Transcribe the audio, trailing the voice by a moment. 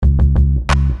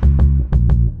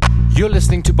You're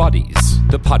listening to Bodies,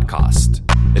 the podcast,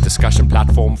 a discussion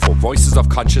platform for voices of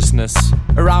consciousness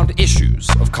around issues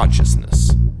of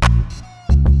consciousness.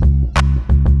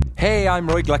 Hey, I'm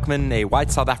Roy Gluckman, a white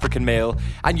South African male,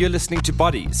 and you're listening to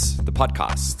Bodies, the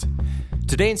podcast.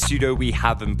 Today in studio we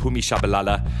have Mpumi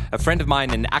Shabalala, a friend of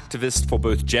mine and activist for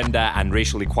both gender and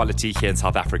racial equality here in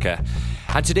South Africa.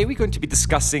 And today we're going to be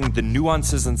discussing the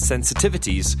nuances and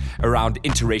sensitivities around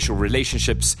interracial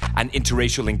relationships and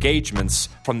interracial engagements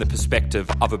from the perspective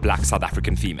of a black South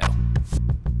African female.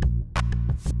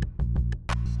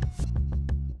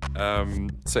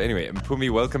 So anyway, Mpumi,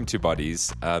 welcome to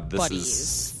Bodies.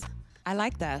 Bodies. I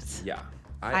like that. Yeah.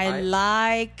 I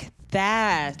like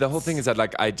that. The whole thing is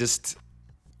that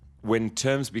when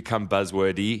terms become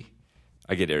buzzwordy,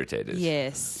 I get irritated.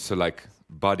 Yes. So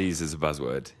bodies is a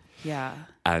buzzword. Yeah.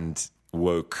 And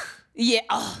woke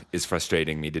is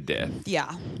frustrating me to death.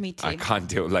 Yeah, me too. I can't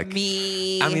deal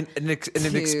me. I mean, and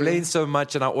it explains so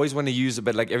much, and I always want to use it,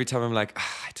 but every time I'm I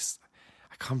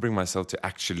can't bring myself to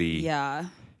actually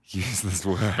use this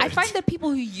word. I find that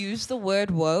people who use the word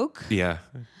woke, the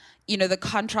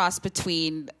contrast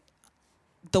between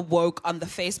the woke on the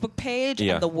Facebook page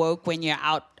and the woke when you're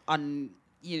out on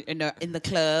in the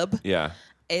club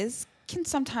can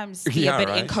sometimes be a bit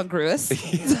incongruous to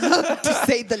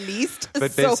say the least.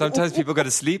 But babe, sometimes people got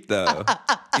to sleep though.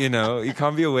 You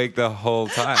can't be awake the whole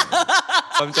time.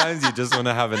 Sometimes you just want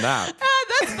to have a nap.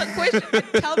 That's the question.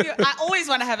 Tell me, I always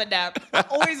want to have a nap.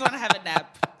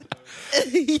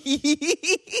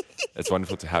 It's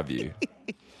wonderful to have you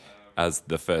as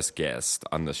the first guest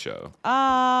on the show.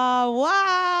 Oh,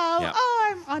 wow. Yeah.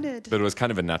 Oh, I'm honored. But it was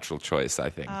kind of a natural choice, I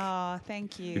think. Oh,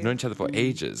 thank you. We've known each other for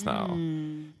ages now.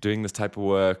 Doing this type of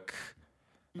work.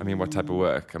 I mean, what type of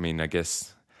work? I mean, I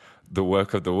guess the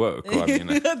work of the woke.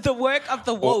 The work of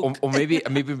the woke. Or maybe it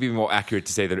would be more accurate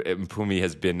to say that Mpumi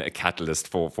has been a catalyst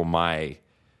for my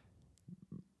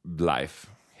life.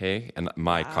 Hey, and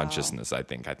my consciousness, I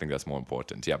think that's more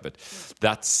important. Yeah, but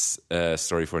that's a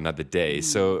story for another day.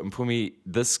 So, Mpumi,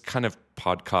 this kind of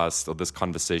podcast or this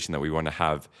conversation that we want to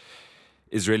have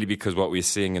is really because what we're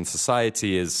seeing in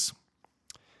society is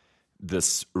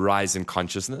this rise in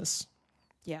consciousness.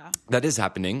 Yeah. That is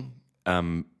happening,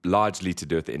 largely to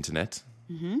do with the internet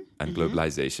and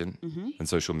globalization and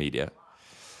social media.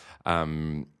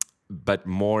 But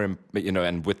more, and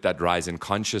with that rise in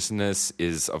consciousness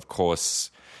is, of course,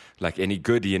 like any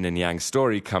good yin and yang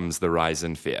story comes the rise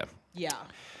in fear. Yeah.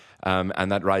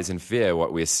 And that rise in fear,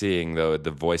 what we're seeing, though, the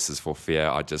voices for fear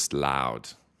are just loud.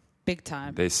 Big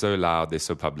time. They're so loud, they're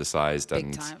so publicized.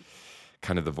 Big time.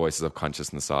 Kind of the voices of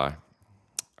consciousness are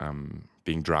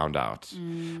being drowned out.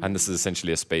 And this is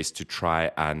essentially a space to try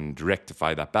and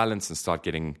rectify that balance and start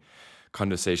getting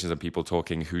conversations and people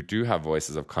talking who do have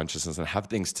voices of consciousness and have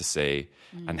things to say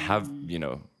and have,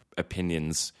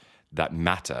 opinions that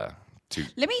matter.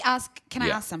 Let me ask, can I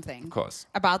ask something? Of course.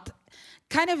 About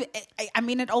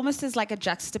it almost is like a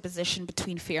juxtaposition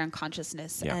between fear and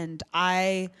consciousness. Yeah. And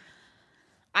I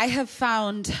have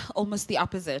found almost the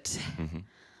opposite,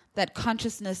 that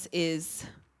consciousness is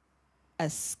a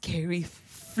scary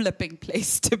flipping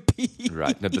place to be.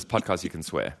 Right. No, this podcast you can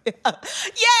swear.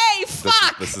 Yay,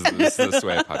 fuck! This is a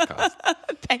swear podcast.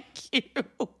 Thank you.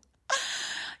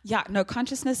 Yeah, no,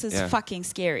 consciousness is fucking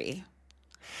scary.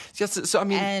 Yes, so I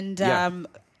mean, and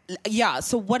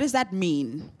so what does that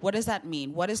mean? What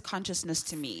is consciousness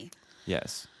to me?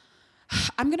 Yes.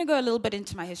 I'm going to go a little bit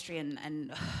into my history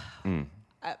and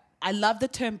I love the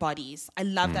term bodies. I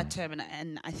love that term,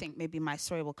 and I think maybe my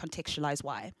story will contextualize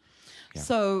why. Yeah.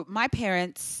 So my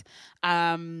parents,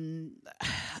 my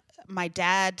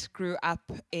dad grew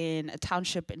up in a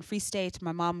township in Free State.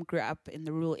 My mom grew up in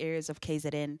the rural areas of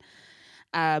KZN.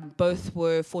 Both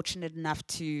were fortunate enough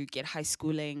to get high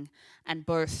schooling, and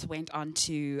both went on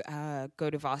to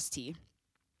go to varsity.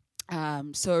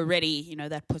 So already,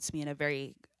 that puts me in a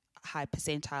very high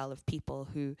percentile of people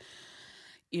who,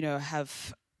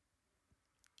 have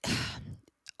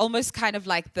almost kind of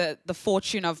like the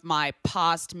fortune of my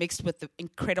past mixed with the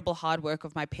incredible hard work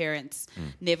of my parents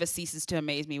never ceases to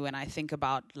amaze me when I think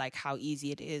about how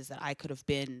easy it is that I could have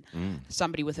been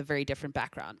somebody with a very different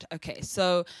background. Okay,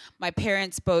 so my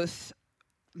parents both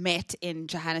met in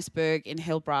Johannesburg, in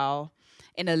Hillbrow,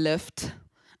 in a lift.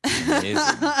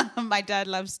 My dad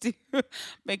loves to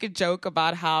make a joke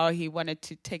about how he wanted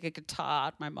to take a guitar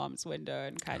out my mom's window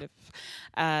and kind of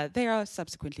they are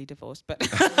subsequently divorced, but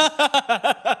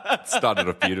started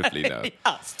off beautifully though.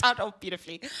 Started off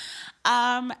beautifully.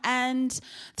 And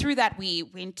through that we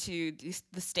went to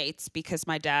the States because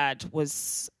my dad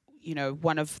was,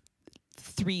 one of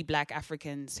 3 Black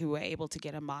Africans who were able to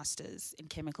get a master's in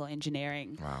chemical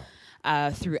engineering.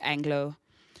 Wow. Through Anglo.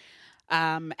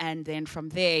 And then from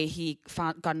there, he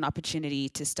got an opportunity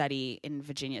to study in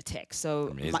Virginia Tech.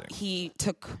 So he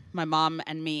took my mom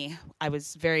and me. I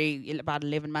was about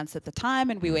 11 months at the time,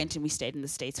 and we went and we stayed in the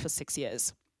States for 6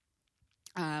 years.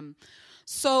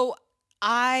 So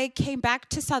I came back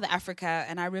to South Africa,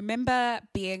 and I remember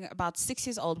being about 6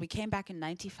 years old. We came back in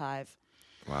 95.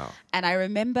 Wow. And I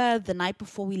remember the night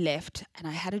before we left, and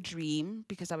I had a dream,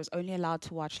 because I was only allowed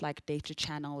to watch like Nature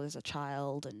Channel as a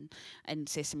child and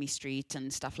Sesame Street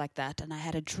and stuff like that. And I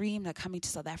had a dream that coming to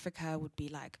South Africa would be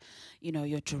like, you know,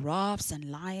 your giraffes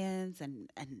and lions and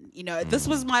you know, this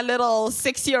was my little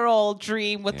 6-year-old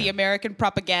dream with the American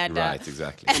propaganda. Right,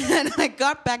 exactly. And I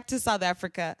got back to South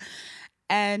Africa.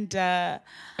 And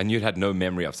you had no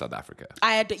memory of South Africa.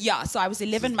 So I was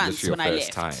 11 months when I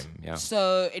left. Time, yeah.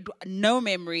 So no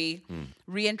memory,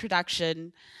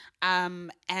 reintroduction,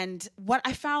 and what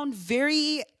I found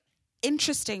very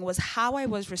interesting was how I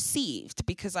was received,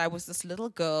 because I was this little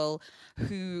girl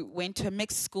who went to a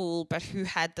mixed school, but who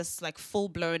had this like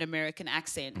full-blown American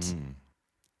accent.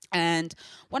 And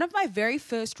one of my very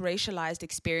first racialized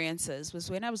experiences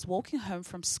was when I was walking home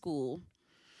from school.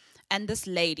 And this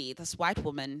lady, this white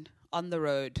woman on the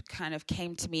road, kind of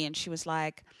came to me and she was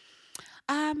like,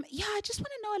 I just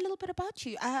want to know a little bit about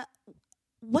you.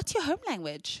 What's your home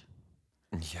language?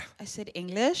 Yeah. I said,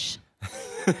 English.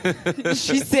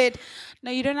 She said,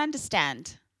 no, you don't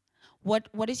understand.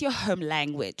 What is your home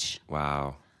language?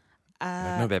 Wow.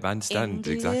 No, babe, I understand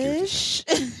English. exactly what you're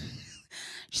saying.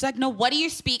 She's like, no, what do you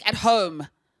speak at home?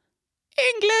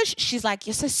 English. She's like,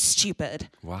 you're so stupid.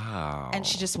 Wow. And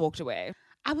she just walked away.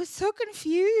 I was so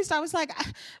confused. I was like,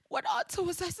 what answer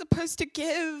was I supposed to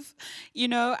give? You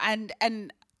know, and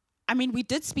I mean, we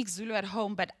did speak Zulu at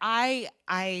home, but I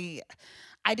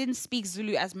didn't speak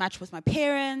Zulu as much with my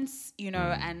parents, you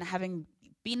know, and having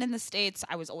been in the States,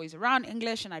 I was always around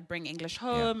English and I'd bring English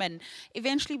home. And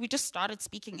eventually we just started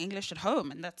speaking English at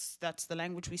home, and that's the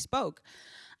language we spoke.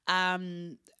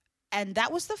 And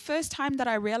that was the first time that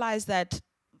I realized that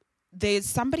there's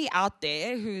somebody out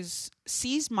there who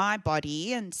sees my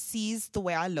body and sees the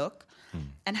way I look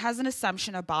and has an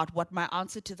assumption about what my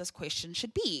answer to this question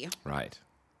should be. Right.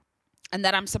 And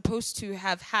that I'm supposed to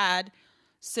have had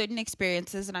certain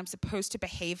experiences and I'm supposed to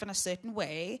behave in a certain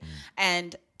way.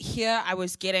 And here I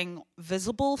was getting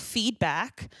visible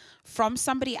feedback from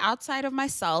somebody outside of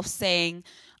myself saying,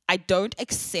 I don't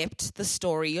accept the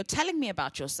story you're telling me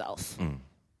about yourself.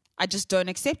 I just don't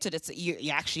accept it.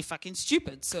 You're actually fucking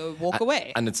stupid, so walk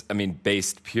away. And it's, I mean,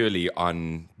 based purely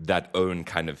on that own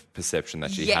kind of perception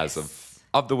that she has of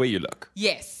the way you look.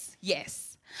 Yes.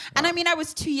 And I mean, I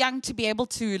was too young to be able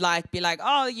to be like,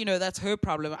 oh, you know, that's her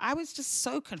problem. I was just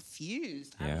so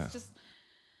confused. I was just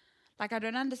like, I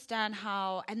don't understand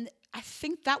how. And I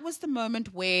think that was the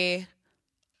moment where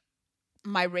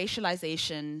my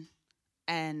racialization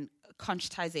and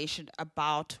conscientization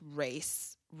about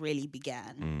race really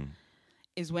began,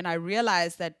 is when I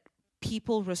realized that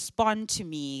people respond to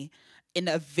me in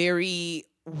a very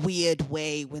weird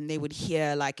way when they would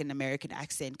hear like an American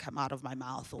accent come out of my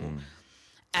mouth, or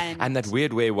and that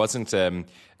weird way wasn't it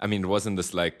wasn't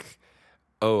this like,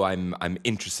 oh, I'm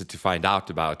interested to find out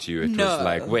about you. It was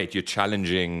like, wait, you're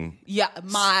challenging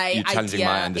my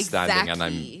understanding,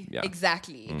 exactly, and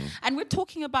exactly. And we're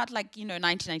talking about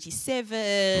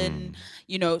 1997,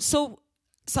 you know, so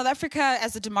South Africa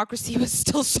as a democracy was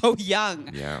still so young,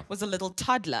 was a little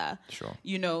toddler,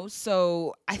 you know,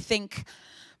 so I think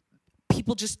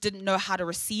people just didn't know how to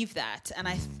receive that. And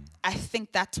I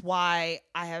think that's why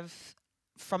I have,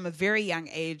 from a very young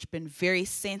age, been very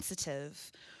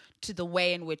sensitive to the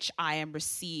way in which I am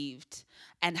received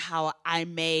and how I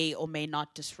may or may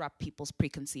not disrupt people's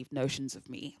preconceived notions of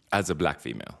me. As a black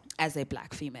female. As a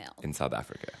black female. In South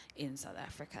Africa. In South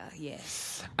Africa,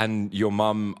 yes. And your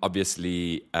mom,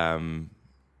 obviously,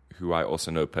 who I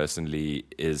also know personally,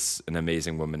 is an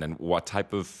amazing woman. And what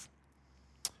type of,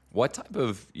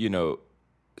 you know,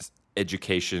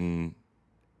 education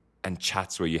and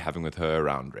chats were you having with her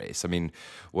around race? I mean,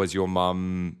 was your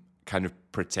mom kind of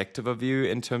protective of you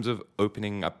in terms of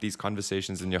opening up these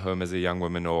conversations in your home as a young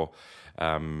woman, or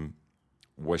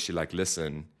was she like,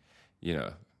 listen, you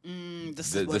know,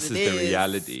 this is the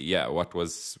reality? Yeah. What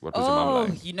was your mom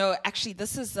like? You know, actually,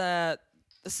 this is a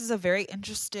very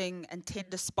interesting and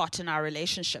tender spot in our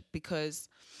relationship, because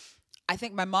I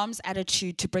think my mom's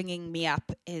attitude to bringing me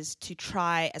up is to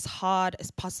try as hard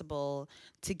as possible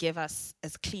to give us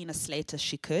as clean a slate as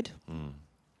she could.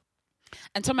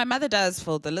 And so my mother does,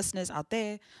 for the listeners out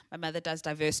there, my mother does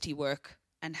diversity work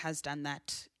and has done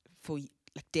that for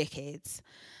like decades.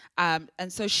 And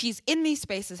so she's in these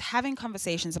spaces having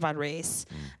conversations about race,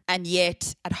 and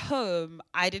yet at home,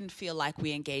 I didn't feel like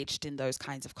we engaged in those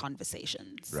kinds of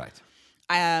conversations. Right.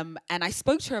 And I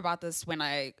spoke to her about this when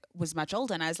I was much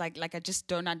older, and I was like, I just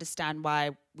don't understand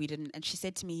why we didn't. And she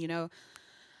said to me, you know,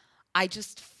 I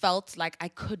just felt like I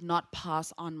could not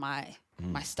pass on my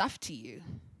stuff to you.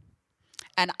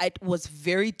 And it was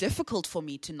very difficult for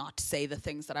me to not say the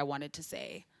things that I wanted to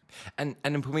say. And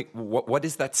Mpumi, what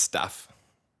is that stuff?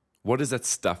 What is that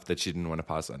stuff that she didn't want to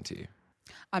pass on to you?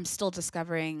 I'm still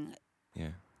discovering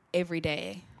every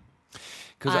day.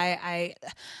 I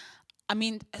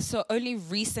mean, so only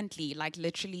recently, like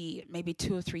literally maybe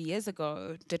 2 or 3 years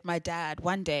ago, did my dad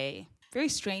one day, very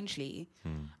strangely,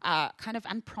 kind of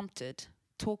unprompted,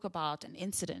 talk about an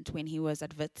incident when he was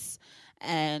at Wits.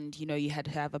 And, you know, you had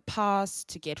to have a pass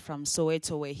to get from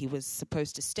Soweto, where he was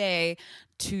supposed to stay,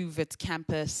 to Wits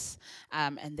campus.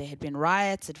 And there had been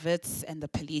riots at Wits, and the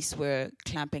police were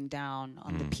clamping down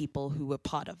on the people who were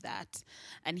part of that.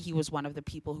 And he was one of the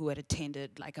people who had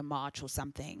attended like a march or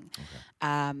something.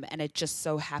 Okay. And it just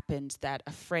so happened that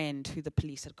a friend who the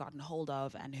police had gotten hold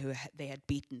of and who they had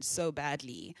beaten so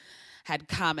badly had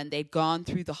come, and they'd gone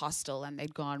through the hostel, and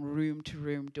they'd gone room to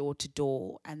room, door to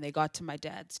door, and they got to my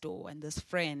dad's door, and this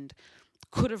friend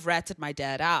could have ratted my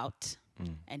dad out,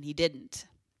 and he didn't.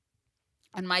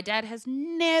 And my dad has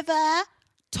never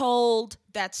told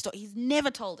that story. He's never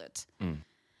told it.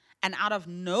 And out of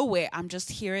nowhere, I'm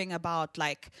just hearing about,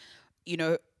 like, you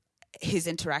know, his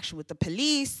interaction with the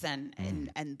police and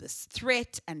this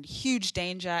threat and huge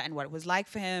danger and what it was like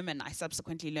for him. And I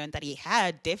subsequently learned that he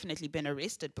had definitely been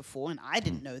arrested before, and I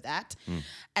didn't know that.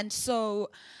 And so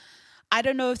I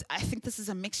don't know I think this is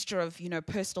a mixture of, you know,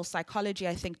 personal psychology.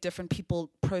 I think different people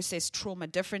process trauma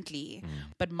differently.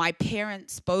 But my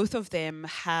parents, both of them,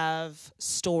 have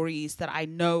stories that I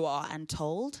know are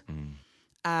untold.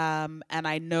 And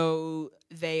I know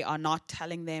they are not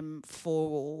telling them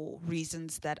for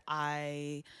reasons that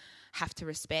I have to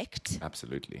respect.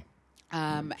 Absolutely.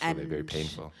 And they're very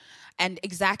painful. And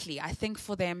exactly, I think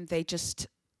for them, they just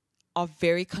are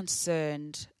very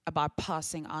concerned about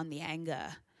passing on the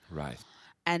anger. Right.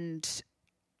 And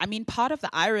I mean, part of the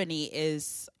irony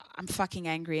is I'm fucking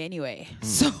angry anyway.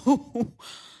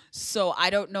 So I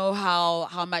don't know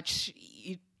how much.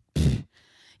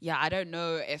 I don't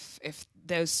know if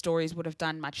those stories would have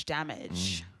done much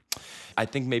damage. I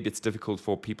think maybe it's difficult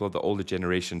for people of the older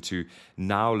generation to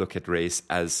now look at race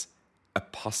as a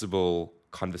possible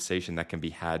conversation that can be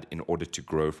had in order to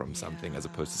grow from something, as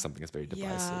opposed to something that's very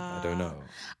divisive. I don't know.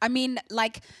 I mean,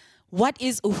 like, what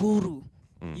is uhuru?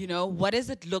 You know, what does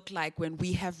it look like when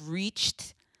we have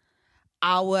reached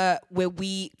where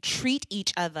we treat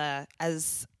each other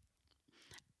as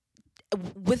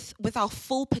with our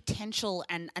full potential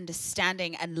and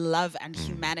understanding and love and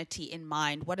humanity in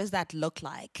mind? What does that look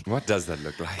like? What does that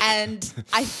look like? And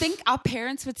I think our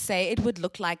parents would say it would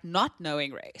look like not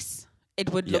knowing race.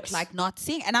 It would look like not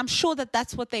seeing. And I'm sure that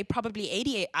that's what they probably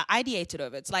ideated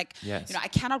over. It's like, you know, I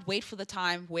cannot wait for the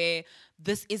time where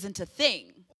this isn't a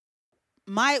thing.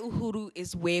 My uhuru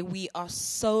is where we are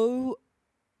so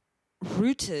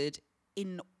rooted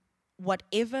in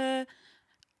whatever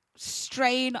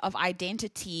strain of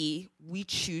identity we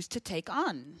choose to take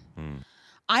on.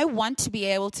 I want to be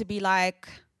able to be like,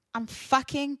 I'm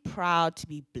fucking proud to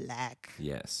be black.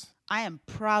 Yes. I am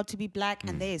proud to be black,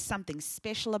 and there is something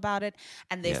special about it,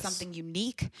 and there's something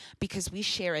unique because we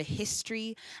share a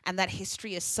history, and that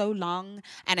history is so long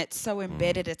and it's so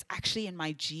embedded. It's actually in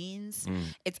my genes.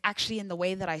 It's actually in the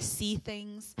way that I see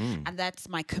things, and that's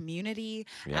my community.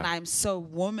 And I'm so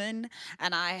woman,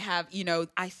 and I have, you know,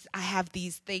 I have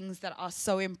these things that are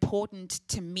so important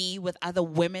to me with other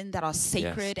women that are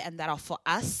sacred and that are for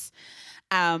us.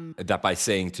 That by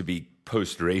saying to be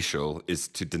post-racial is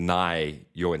to deny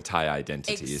your entire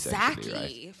identity,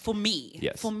 essentially, right? For me.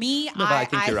 Yes. For me, no, I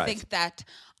think you're right. think that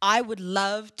I would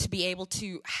love to be able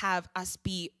to have us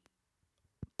be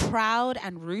proud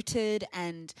and rooted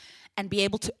and be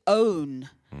able to own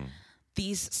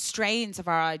these strains of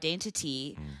our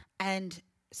identity and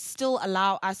still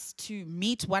allow us to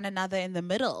meet one another in the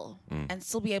middle and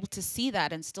still be able to see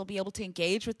that and still be able to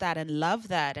engage with that and love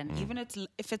that. And even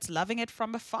if it's loving it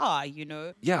from afar, you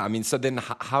know? Yeah, I mean, so then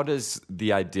how does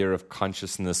the idea of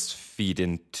consciousness feed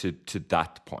into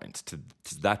that point, to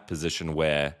that position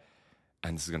where,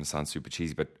 and this is going to sound super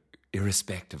cheesy, but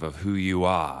irrespective of who you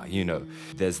are, you know,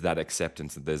 there's that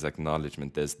acceptance, there's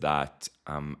acknowledgement, there's that,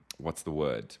 what's the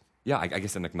word? Yeah, I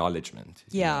guess an acknowledgement.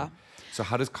 Yeah. You know? So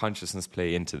how does consciousness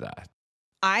play into that?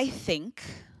 I think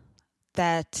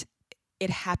that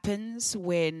it happens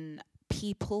when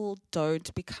people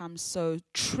don't become so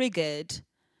triggered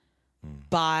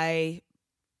by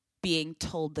being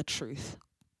told the truth.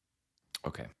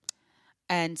 Okay.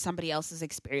 And somebody else's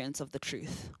experience of the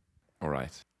truth. All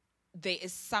right. There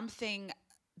is something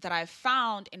that I've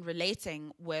found in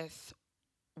relating with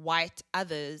white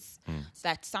others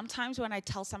that sometimes when I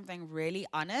tell something really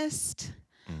honest,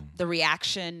 the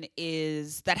reaction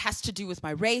is that has to do with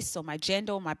my race or my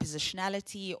gender or my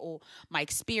positionality or my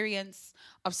experience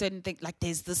of certain things. Like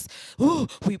there's this,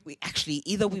 we actually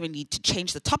either we need to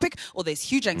change the topic, or there's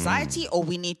huge anxiety, or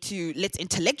we need to let's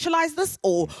intellectualize this,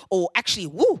 or actually,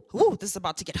 this is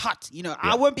about to get hot. You know,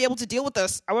 I won't be able to deal with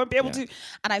this. I won't be able to.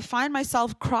 And I find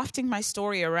myself crafting my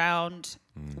story around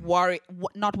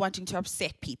not wanting to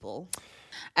upset people.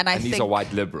 And think these are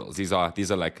white liberals. These are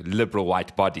like liberal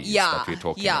white bodies that we're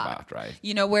talking about, right?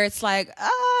 You know, where it's like,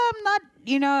 I'm not,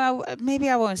 you know, maybe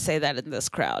I won't say that in this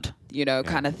crowd, you know,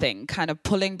 kind of thing. Kind of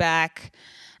pulling back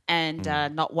and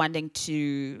not wanting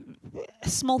to,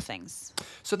 small things.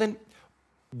 So then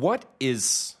what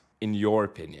is, in your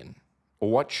opinion,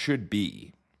 or what should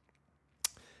be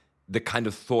the kind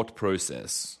of thought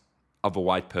process of a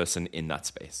white person in that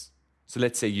space? So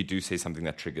let's say you do say something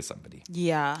that triggers somebody.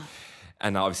 Yeah.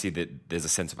 And obviously there's a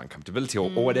sense of uncomfortability or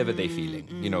whatever they're feeling.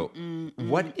 You know,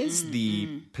 what is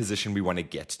the position we want to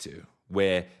get to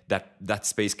where that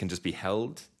space can just be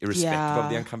held irrespective of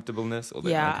the uncomfortableness or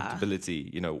the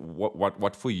uncomfortability? You know,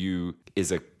 what for you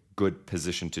is a good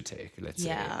position to take, let's say,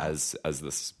 as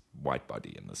this white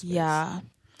body in this space? Yeah.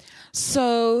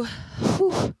 So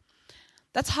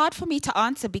that's hard for me to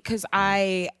answer because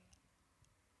I'm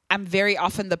very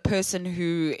often the person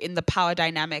who in the power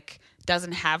dynamic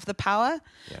doesn't have the power.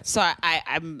 Yes. So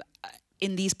I'm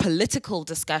in these political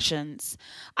discussions,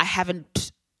 I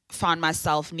haven't found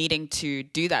myself needing to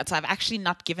do that. So I've actually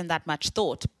not given that much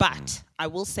thought. But I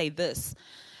will say this,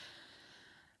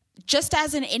 just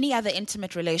as in any other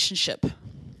intimate relationship,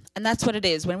 and that's what it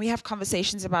is. When we have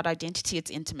conversations about identity, it's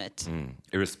intimate.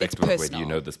 Irrespective of whether you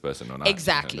know this person or not.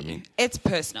 Exactly. You know what I mean? It's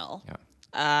personal.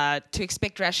 Yeah. To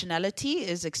expect rationality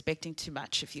is expecting too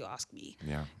much, if you ask me.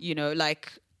 Yeah. You know,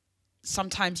 like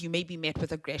sometimes you may be met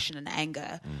with aggression and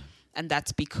anger, and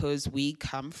that's because we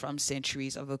come from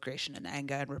centuries of aggression and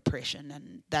anger and repression,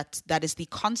 and that is the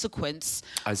consequence.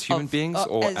 As human beings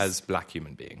or as black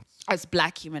human beings? As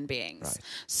black human beings. Right.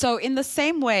 So in the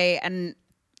same way, and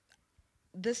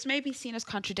this may be seen as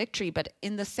contradictory, but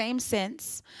in the same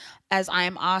sense as I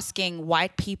am asking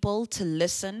white people to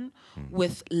listen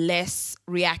with less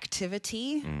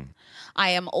reactivity, I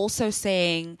am also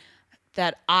saying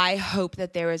that I hope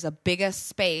that there is a bigger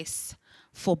space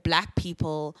for black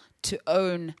people to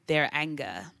own their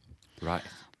anger. Right.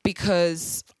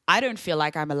 Because I don't feel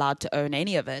like I'm allowed to own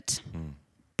any of it.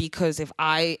 Because if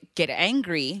I get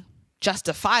angry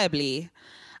justifiably,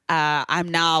 I'm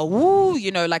now,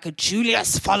 like a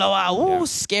Julius follower,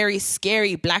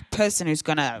 scary black person who's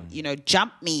going to,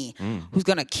 jump me, who's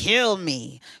going to kill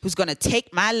me, who's going to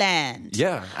take my land.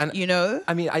 Yeah. And,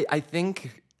 I mean, I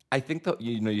think that,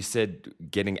 you said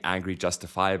getting angry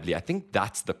justifiably. I think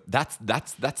that's the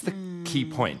key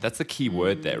point. That's the key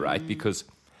word there, right? Because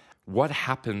what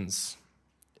happens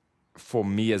for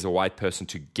me as a white person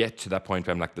to get to that point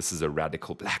where I'm like, this is a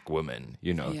radical black woman,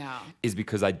 is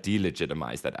because I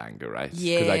delegitimize that anger, right?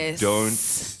 Yes. Because I don't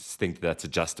think that's a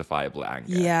justifiable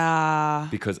anger. Yeah.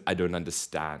 Because I don't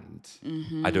understand.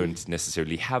 I don't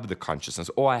necessarily have the consciousness,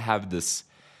 or I have this,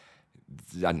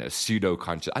 I don't know,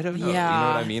 pseudo-conscious. I don't know. Yeah. You know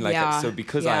what I mean? Like, so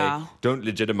because I don't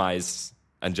legitimize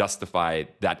and justify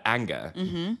that anger,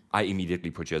 I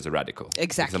immediately put you as a radical.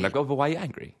 Exactly. Because I'm like, oh, but why are you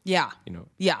angry? Yeah.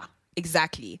 Yeah.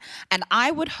 Exactly. And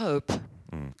I would hope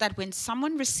that when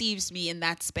someone receives me in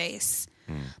that space,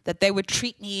 that they would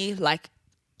treat me like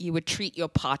you would treat your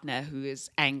partner who is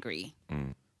angry.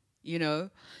 I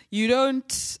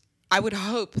would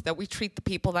hope that we treat the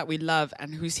people that we love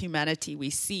and whose humanity we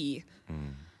see,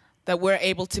 that we're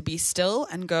able to be still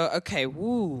and go, okay,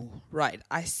 right,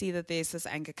 I see that there's this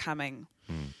anger coming.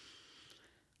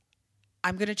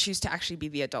 I'm going to choose to actually be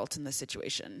the adult in this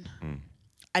situation.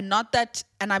 And not that,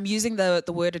 and I'm using the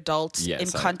word adult in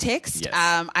context. Yes.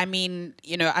 I mean,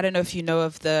 I don't know if you know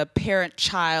of the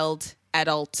parent-child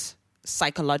adult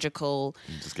psychological.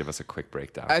 Just give us a quick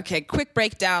breakdown. Okay, quick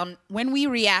breakdown. When we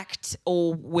react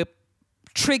or we're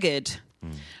triggered,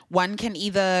 one can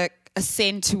either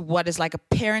ascend to what is like a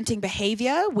parenting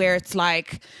behavior, where it's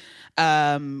like,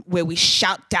 where we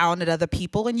shout down at other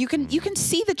people, and you can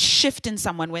see the shift in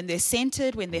someone when they're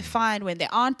centered, when they're fine, when they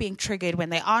aren't being triggered, when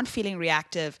they aren't feeling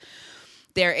reactive,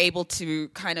 they're able to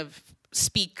kind of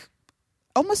speak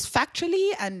almost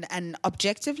factually and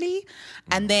objectively.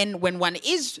 And then when one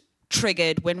is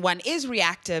triggered, when one is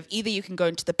reactive, either you can go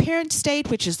into the parent state,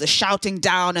 which is the shouting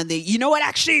down and the, you know what,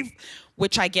 actually,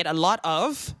 which I get a lot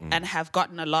of and have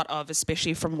gotten a lot of,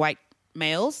 especially from white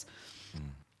males.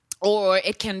 Or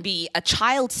it can be a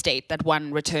child state that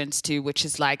one returns to, which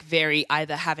is like very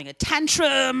either having a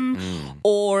tantrum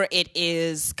or it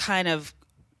is kind of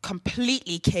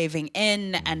completely caving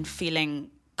in and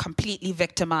feeling completely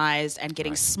victimized and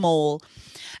getting small.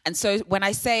 And so when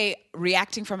I say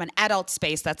reacting from an adult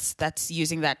space, that's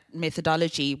using that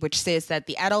methodology, which says that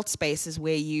the adult space is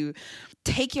where you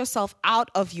take yourself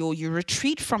out of you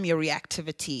retreat from your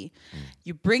reactivity,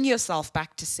 you bring yourself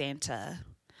back to center,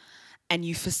 and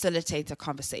you facilitate a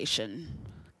conversation.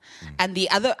 And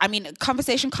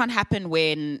conversation can't happen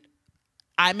when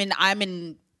I'm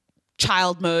in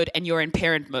child mode and you're in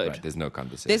parent mode. Right, there's no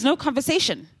conversation. There's no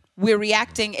conversation. We're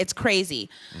reacting. It's crazy.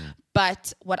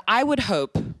 But what I would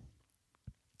hope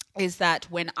is that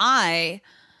when I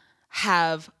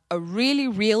have a really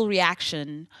real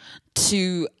reaction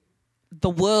to the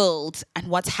world and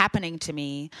what's happening to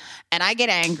me, and I get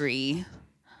angry,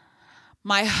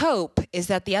 my hope is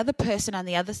that the other person on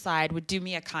the other side would do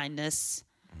me a kindness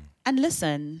and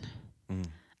listen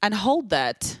and hold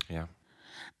that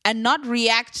and not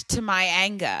react to my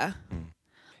anger.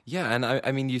 Yeah, and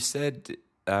I mean, you said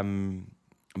a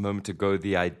moment ago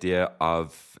the idea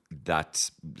of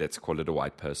that, let's call it a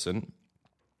white person,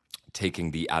 taking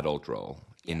the adult role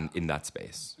in that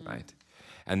space, right?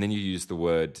 And then you use the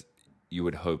word, you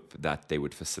would hope that they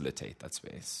would facilitate that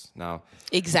space. Now,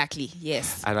 exactly,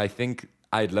 yes. And I think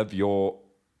I'd love your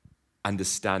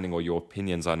understanding or your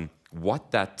opinions on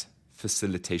what that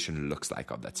facilitation looks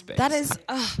like of that space. That is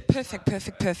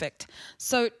perfect.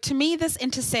 So to me, this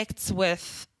intersects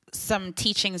with some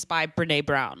teachings by Brené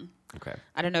Brown. Okay.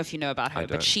 I don't know if you know about her,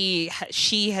 but she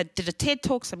did a TED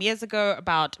Talk some years ago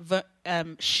about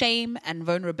shame and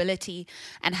vulnerability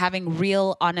and having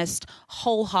real, honest,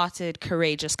 wholehearted,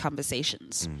 courageous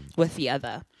conversations with the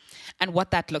other and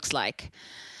what that looks like.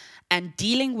 And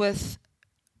dealing with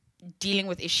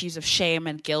issues of shame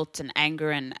and guilt and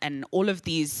anger and all of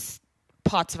these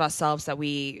parts of ourselves that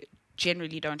we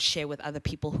generally don't share with other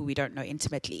people who we don't know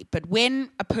intimately. But when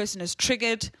a person is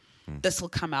triggered, this will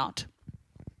come out.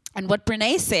 And what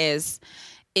Brené says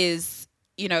is,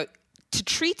 to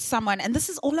treat someone, and this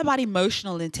is all about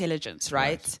emotional intelligence,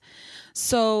 right?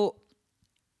 So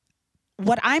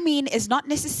what I mean is not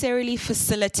necessarily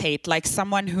facilitate, like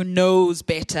someone who knows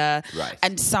better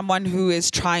and someone who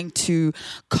is trying to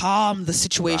calm the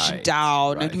situation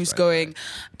down and who's going,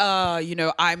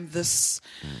 I'm this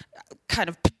kind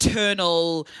of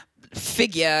paternal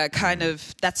figure, kind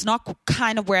of, that's not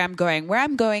kind of where I'm going. Where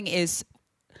I'm going is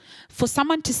for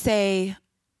someone to say,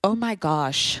 oh my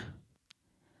gosh,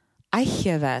 I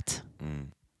hear that.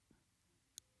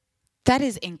 That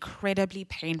is incredibly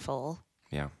painful.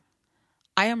 Yeah.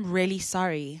 I am really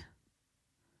sorry.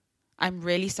 I'm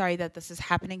really sorry that this is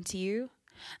happening to you.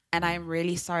 And I am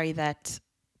really sorry that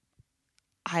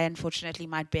I unfortunately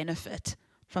might benefit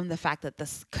from the fact that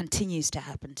this continues to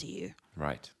happen to you.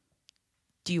 Right.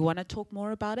 Do you want to talk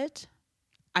more about it?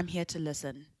 I'm here to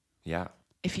listen. Yeah.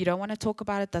 If you don't want to talk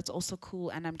about it, that's also cool.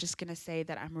 And I'm just going to say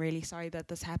that I'm really sorry that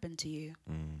this happened to you.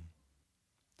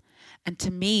 And to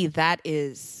me, that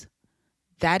is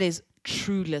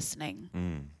true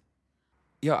listening.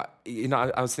 Yeah,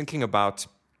 I was thinking about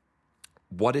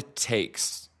what it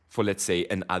takes for, let's say,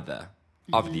 an other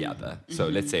of the other. So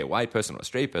let's say a white person or a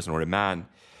straight person or a man.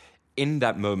 In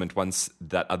that moment, once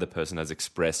that other person has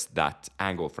expressed that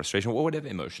anger or frustration or whatever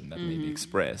emotion that may be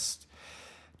expressed,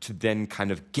 to then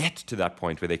kind of get to that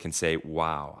point where they can say,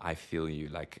 wow, I feel you,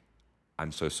 like,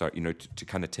 I'm so sorry, to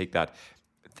kind of take that.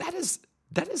 That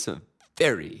is a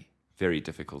very, very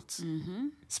difficult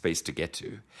space to get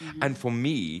to. And for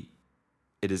me,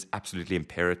 it is absolutely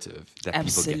imperative that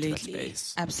people get to that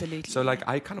space. Absolutely. So, like,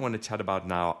 I kind of want to chat about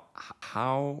now,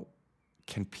 how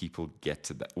can people get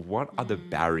to that? What are the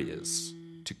barriers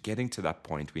to getting to that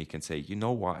point where you can say, you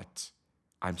know what,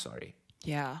 I'm sorry.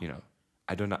 Yeah.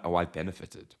 I don't know how I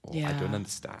benefited, or I don't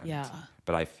understand,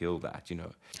 but I feel that,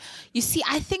 You see,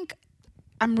 I think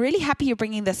I'm really happy you're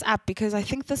bringing this up because I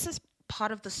think this is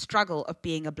part of the struggle of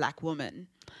being a black woman,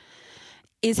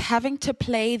 is having to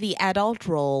play the adult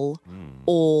role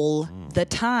all the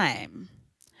time.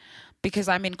 Because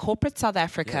I'm in corporate South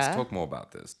Africa. Let's talk more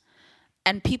about this.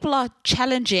 And people are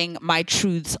challenging my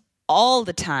truths all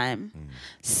the time,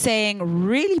 saying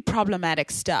really problematic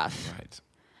stuff. Right.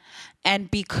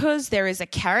 And because there is a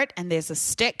carrot and there's a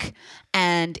stick,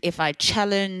 and if I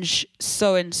challenge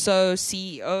so-and-so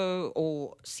CEO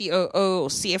or COO or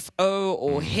CFO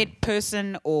or head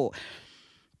person or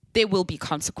there will be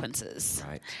consequences.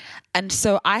 Right. And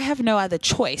so I have no other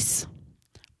choice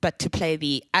but to play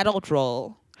the adult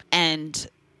role and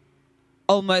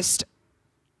just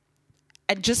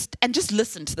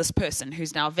listen to this person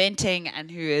who's now venting and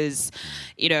who is,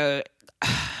 you know,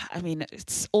 I mean,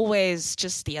 it's always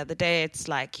just the other day, it's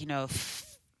like, you know,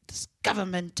 this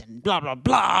government and blah, blah,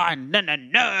 blah, and no,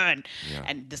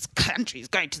 and this country is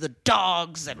going to the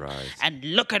dogs, and and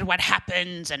look at what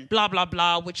happens, and blah, blah,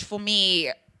 blah, which for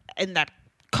me, in that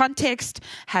context,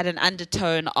 had an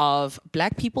undertone of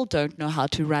black people don't know how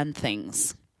to run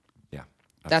things. Yeah.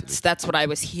 That's what I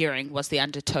was hearing, was the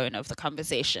undertone of the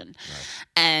conversation.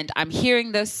 And I'm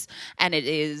hearing this, and it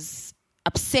is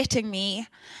upsetting me,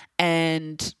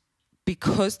 and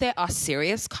because there are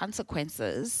serious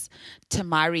consequences to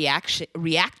my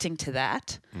reacting to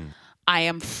that, I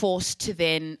am forced to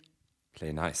then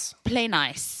play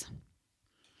nice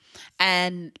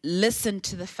and listen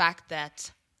to the fact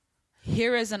that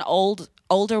here is an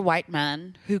older white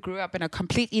man who grew up in a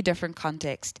completely different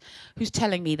context who's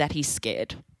telling me that he's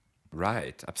scared.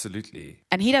 Right, absolutely.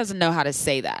 And he doesn't know how to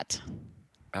say that.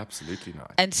 Absolutely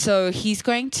not. And so he's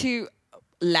going to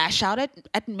lash out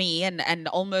at me and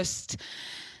almost,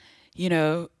 you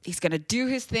know, he's going to do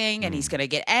his thing and he's going to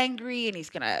get angry and he's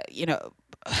going to, you know,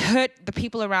 hurt the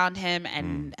people around him.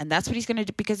 And that's what he's going to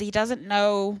do, because he doesn't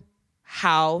know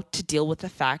how to deal with the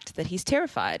fact that he's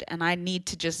terrified. And I need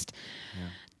to just,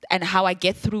 and how I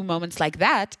get through moments like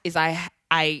that is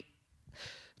I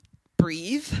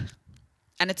breathe.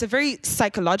 And it's a very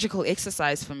psychological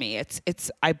exercise for me.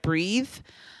 It's I breathe,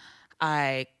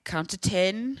 I count to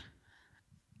 10,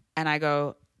 and I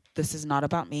go, this is not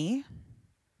about me.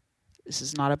 This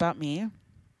is not about me.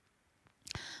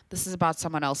 This is about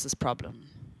someone else's problem.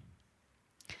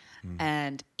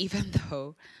 And even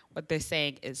though what they're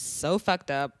saying is so fucked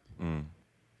up,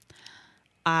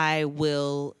 I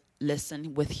will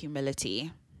listen with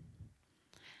humility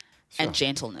and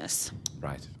gentleness.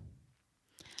 Right.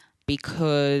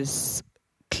 Because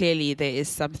clearly there is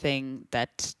something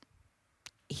that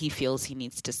he feels he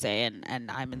needs to say, and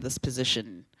I'm in this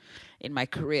position in my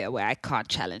career where I can't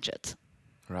challenge it.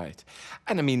 Right.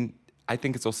 And I mean, I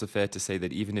think it's also fair to say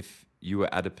that even if you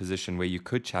were at a position where you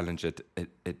could challenge it,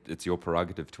 it's your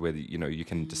prerogative to whether, you know, you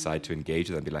can decide to engage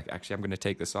with it and be like, actually, I'm going to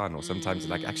take this on. Or sometimes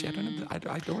like, actually, I don't want to do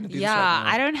this right now. Yeah,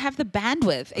 I don't have the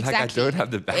bandwidth. Exactly. Like, I don't have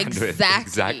the bandwidth.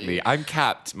 Exactly. I'm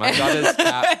capped. My daughter's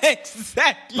capped.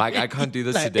 Exactly. Like, I can't do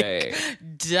this today.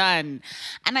 Done.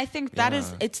 And I think that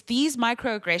it's these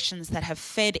microaggressions that have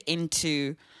fed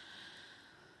into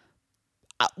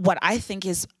what I think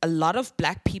is a lot of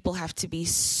black people have to be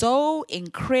so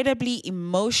incredibly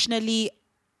emotionally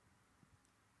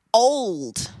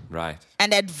old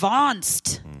and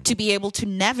advanced to be able to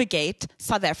navigate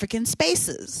South African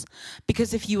spaces.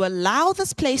 Because if you allow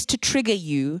this place to trigger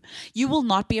you, you will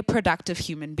not be a productive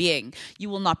human being. You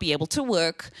will not be able to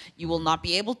work. You will not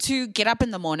be able to get up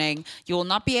in the morning. You will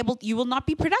not be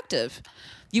productive.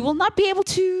 You will not be able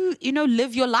to, you know,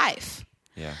 live your life.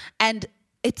 Yeah. And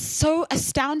it's so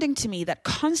astounding to me that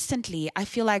constantly I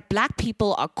feel like black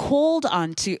people are called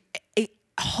on to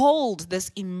hold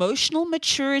this emotional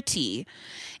maturity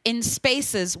in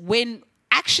spaces when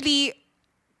actually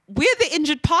we're the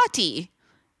injured party.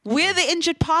 We're the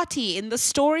injured party in the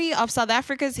story of South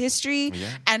Africa's history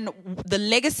and the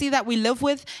legacy that we live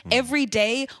with every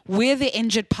day. We're the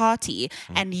injured party.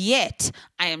 And yet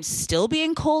I am still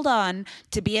being called on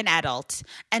to be an adult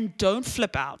and don't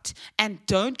flip out and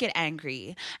don't get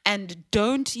angry and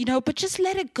don't, you know, but just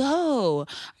let it go.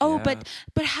 Oh, but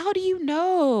how do you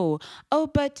know?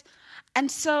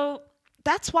 And so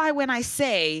that's why when I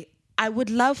say I would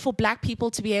love for black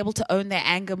people to be able to own their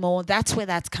anger more, that's where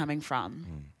that's coming from.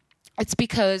 It's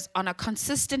because on a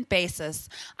consistent basis,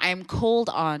 I am called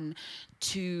on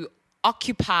to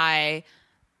occupy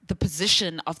the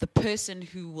position of the person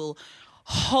who will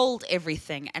hold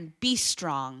everything and be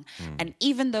strong. And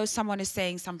even though someone is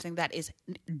saying something that is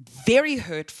very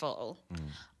hurtful,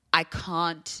 I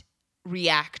can't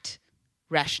react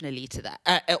rationally to that.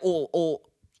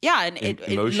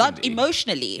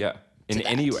 Emotionally. Yeah, in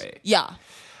any way. Yeah.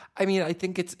 I mean, I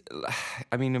think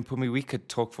Mpumi, we could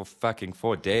talk for fucking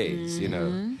 4 days, you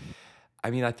know.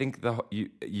 I mean, I think you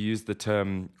use the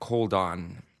term called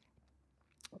on,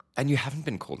 and you haven't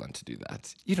been called on to do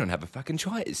that. You don't have a fucking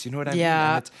choice, you know what I mean?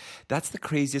 And that's the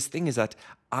craziest thing, is that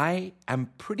I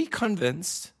am pretty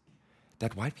convinced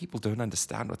that white people don't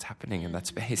understand what's happening in that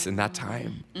space, in that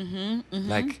time.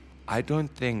 Like, I don't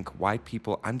think white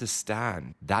people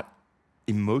understand that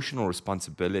emotional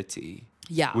responsibility,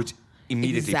 which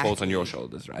immediately falls on your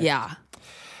shoulders, right? Yeah.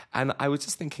 And I was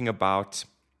just thinking about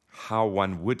how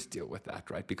one would deal with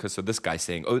that, right? Because so this guy's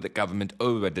saying, "Oh, the government,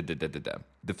 oh, da, da, da, da, da."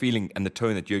 The feeling and the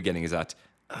tone that you're getting is that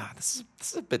this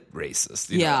is a bit racist.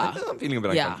 You know? Like, I'm feeling a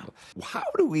bit uncomfortable. How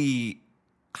do we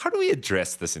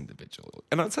address this individual?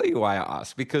 And I'll tell you why I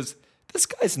ask, because this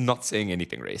guy's not saying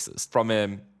anything racist from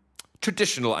a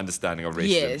traditional understanding of racism.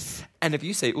 Yes. And if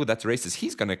you say, "Oh, that's racist,"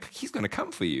 he's gonna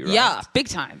come for you, right? Yeah, big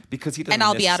time. Because he doesn't, and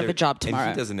I'll be out of a job tomorrow.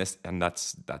 And he doesn't, and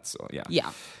that's yeah.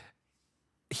 Yeah.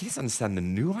 He doesn't understand the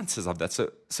nuances of that.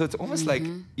 So it's almost like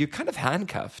you're kind of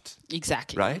handcuffed.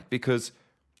 Exactly. Right? Because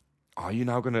are you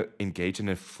now going to engage in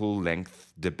a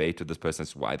full-length debate with this person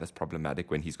as to why that's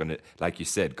problematic when he's going to, like you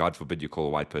said, God forbid you call a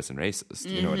white person racist.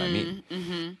 You know what I mean?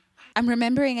 Mm-hmm. I'm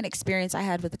remembering an experience I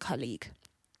had with a colleague.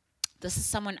 This is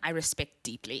someone I respect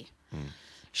deeply.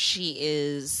 She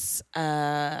is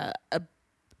an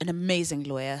amazing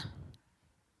lawyer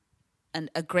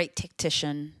and a great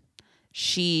tactician.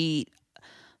 She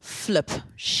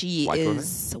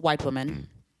is a white woman.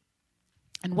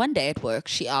 And one day at work,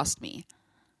 she asked me,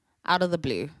 out of the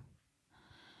blue,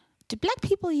 do black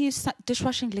people use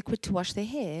dishwashing liquid to wash their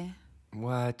hair?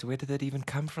 What? Where did that even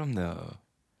come from, though?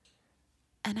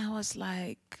 And I was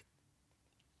like,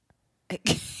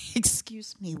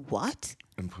 excuse me, what?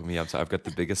 And put me up. So I've got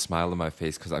the biggest smile on my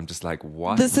face because I'm just like,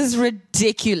 what? This is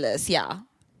ridiculous, yeah.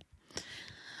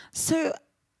 So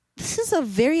this is a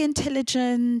very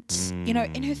intelligent, in her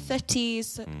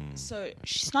 30s. So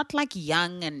she's not like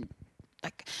young and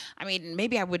like, I mean,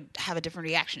 maybe I would have a different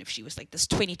reaction if she was like this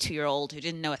 22-year-old who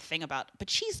didn't know a thing about,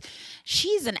 but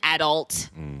she's an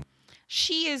adult.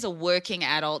 She is a working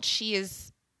adult. She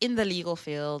is in the legal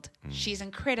field. She's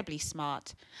incredibly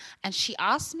smart. And she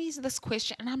asked me this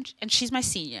question and she's my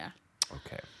senior.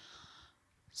 Okay.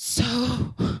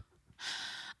 So,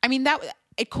 I mean,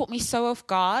 it caught me so off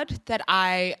guard that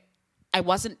I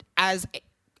wasn't as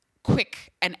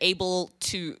quick and able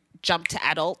to jump to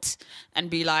adult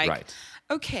and be like, right.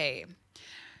 Okay,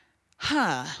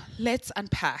 let's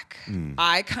unpack.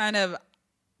 I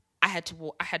had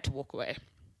to walk away.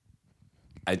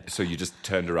 So you just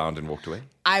turned around and walked away?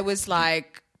 I was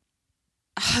like,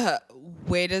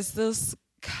 where does this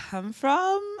come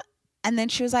from? And then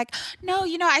she was like, no,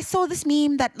 I saw this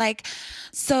meme that there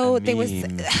was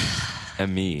a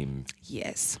meme.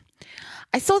 Yes.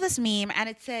 I saw this meme and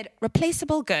it said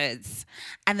replaceable goods.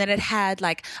 And then it had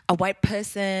like a white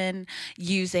person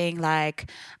using like,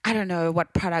 I don't know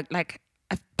what product, like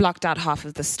I've blocked out half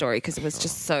of the story because it was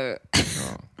just so.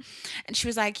 And she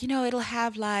was like, it'll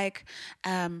have like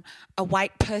a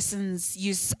white person's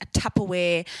use a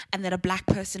Tupperware and then a black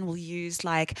person will use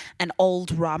like an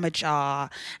old Rama jar.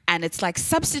 And it's like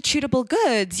substitutable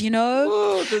goods,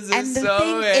 Ooh, this is and the so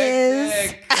thing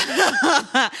hectic. is,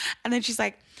 and then she's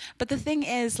like, but the thing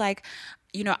is like,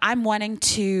 I'm wanting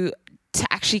to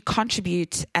actually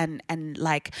contribute and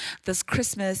like this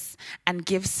Christmas and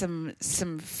give some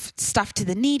stuff to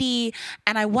the needy,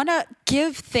 and I want to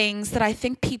give things that I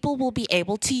think people will be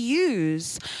able to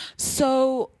use.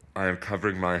 So I am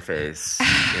covering my face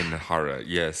in horror.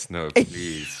 Yes, no,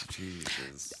 please,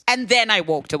 Jesus. And then I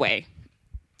walked away.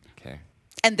 Okay.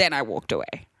 And then I walked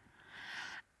away.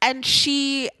 And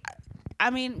she, I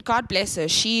mean, God bless her.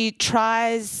 She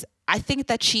tries. I think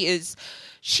that she is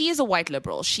a white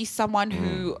liberal. She's someone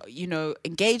who,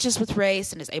 engages with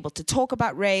race and is able to talk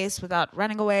about race without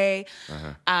running away,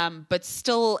 but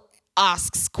still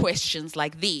asks questions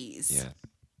like these. Yeah.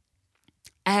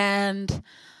 And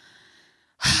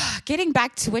getting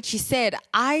back to what she said,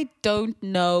 I don't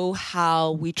know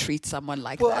how we treat someone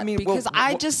like that.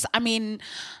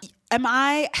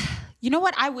 You know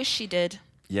what I wish she did?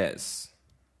 Yes.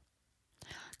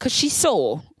 Because she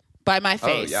saw by my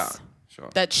face sure.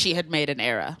 that she had made an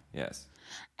error. Yes.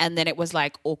 And then it was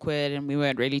like awkward and we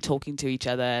weren't really talking to each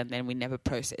other and then we never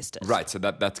processed it. Right. So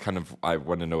that's kind of, I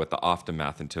want to know what the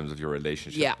aftermath in terms of your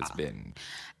relationship has been.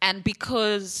 And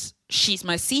because she's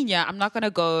my senior, I'm not going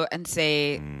to go and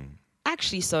say,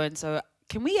 actually, so-and-so,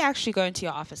 can we actually go into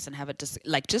your office and have it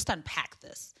just unpack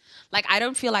this? Like, I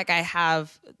don't feel like I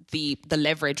have the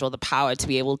leverage or the power to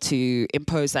be able to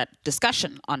impose that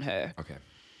discussion on her. Okay.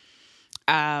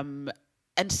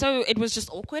 And so it was just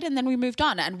awkward, and then we moved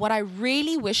on. And what I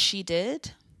really wish she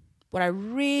did,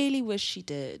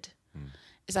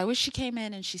 is I wish she came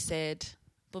in and she said,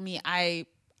 Bumi, I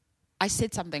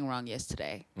said something wrong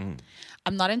yesterday.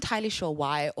 I'm not entirely sure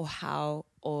why or how,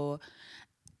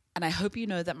 and I hope you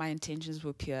know that my intentions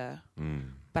were pure.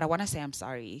 But I want to say I'm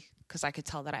sorry because I could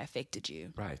tell that I affected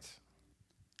you. Right.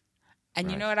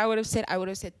 And you know what I would have said? I would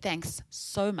have said, thanks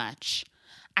so much.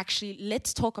 actually,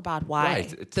 let's talk about why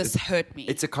this hurt me.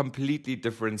 It's a completely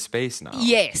different space now.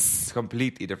 Yes. It's a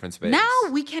completely different space. Now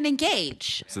we can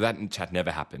engage. So that chat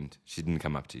never happened. She didn't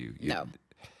come up to you. No.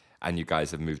 And you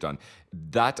guys have moved on.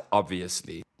 That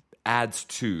obviously adds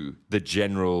to the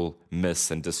general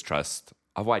miss and distrust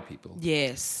of white people.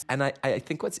 Yes. And I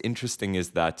think what's interesting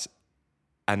is that,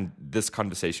 and this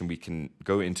conversation we can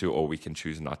go into or we can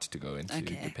choose not to go into,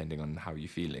 depending on how you're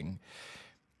feeling.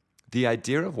 The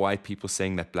idea of white people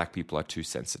saying that black people are too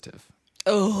sensitive.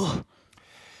 Oh.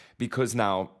 Because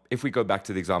now, if we go back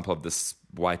to the example of this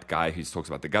white guy who talks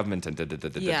about the government and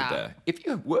if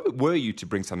you were you to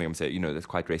bring something up and say, that's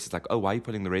quite racist, like, oh, why are you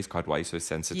pulling the race card? Why are you so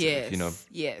sensitive? Yes.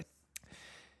 Yes.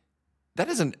 That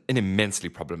is an immensely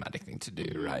problematic thing to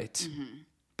do, right? Mm-hmm.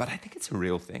 But I think it's a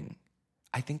real thing.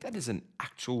 I think that is an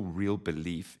actual real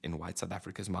belief in white South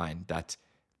Africa's mind that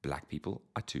black people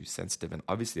are too sensitive. And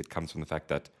obviously it comes from the fact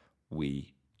that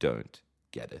we don't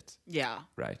get it. Yeah.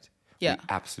 Right? Yeah. We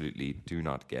absolutely do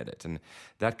not get it. And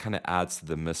that kind of adds to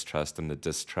the mistrust and the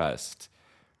distrust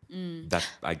that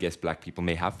I guess black people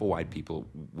may have for white people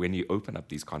when you open up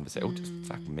these conversations, or just in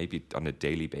fact, maybe on a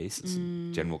daily basis,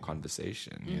 general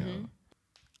conversation, you know.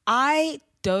 I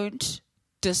don't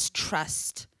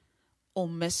distrust or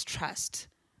mistrust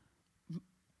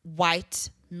white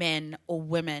men or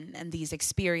women and these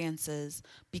experiences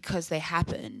because they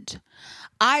happened.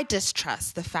 I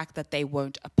distrust the fact that they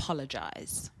won't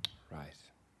apologize. Right.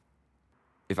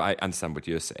 If I understand what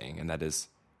you're saying, and that is,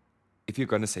 if you're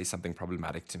going to say something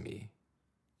problematic to me,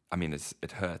 I mean,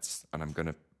 it hurts, and I'm going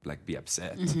to be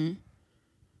upset. Mm-hmm.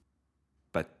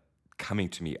 But coming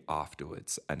to me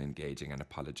afterwards and engaging and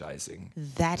apologizing,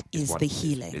 that is the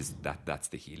healing. That's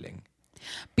the healing.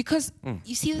 Because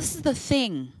you see, this is the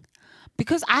thing.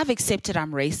 Because I've accepted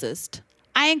I'm racist,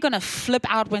 I ain't gonna flip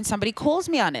out when somebody calls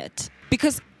me on it.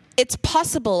 Because it's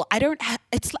possible.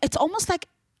 It's almost like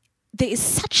there is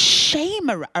such shame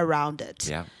around it.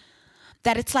 Yeah.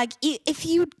 That it's like, if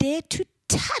you dare to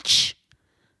touch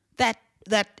that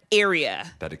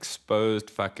area, that exposed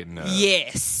fucking nerve.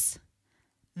 Yes.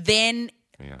 Then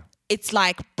it's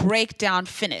like breakdown,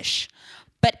 finish.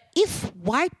 But if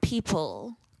white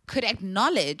people could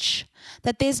acknowledge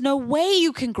that there's no way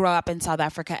you can grow up in South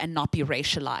Africa and not be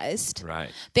racialized. Right.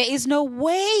 There is no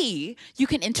way you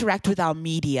can interact with our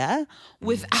media,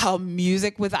 with our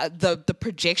music, with the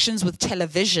projections, with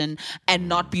television and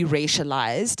not be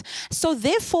racialized. So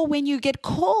therefore, when you get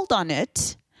called on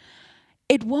it,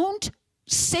 it won't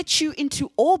set you into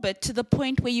orbit to the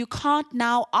point where you can't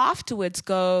now afterwards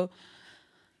go,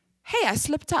 hey, I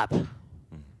slipped up.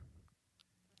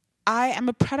 I am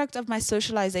a product of my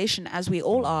socialization, as we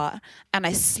all are, and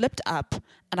I slipped up,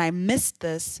 and I missed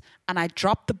this, and I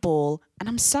dropped the ball, and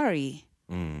I'm sorry.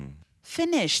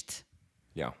 Finished.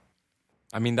 Yeah.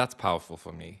 I mean, that's powerful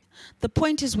for me. The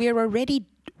point is we're already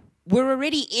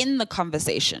in the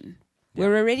conversation. Yeah.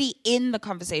 We're already in the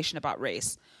conversation about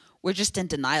race. We're just in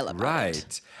denial about it.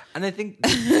 Right. And I think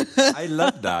I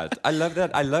love that. I love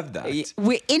that.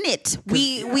 We're in it.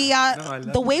 We are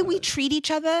the way we treat each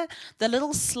other, the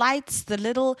little slights,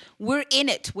 we're in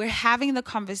it. We're having the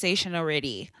conversation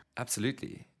already.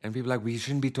 Absolutely. And people are like, we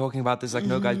shouldn't be talking about this. Like,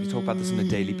 no, guys, we talk about this on a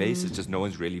daily basis. Just no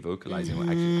one's really vocalizing or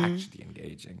actually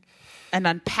engaging. And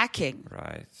unpacking.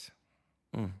 Right.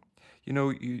 You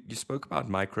know, you spoke about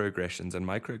microaggressions, and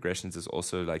microaggressions is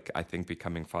also, I think,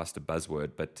 becoming fast a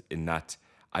buzzword, but in that,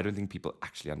 I don't think people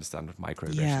actually understand what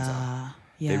microaggressions are.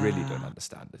 Yeah. They really don't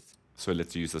understand it. So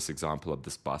let's use this example of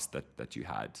this bus that you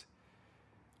had.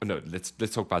 Oh, no, let's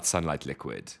talk about Sunlight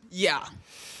Liquid. Yeah.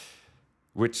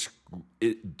 Which,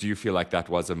 do you feel like that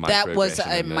was a microaggression? That was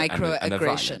a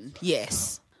microaggression,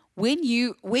 yes. When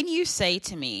you say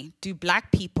to me, do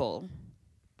black people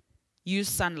use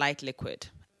Sunlight Liquid?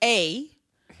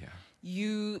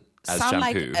 You sound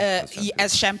shampoo.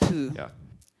 As shampoo. Yeah.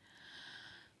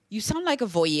 You sound like a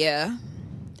voyeur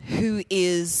who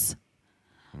is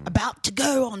about to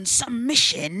go on some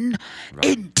mission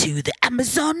into the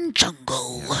Amazon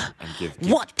jungle. Yeah. And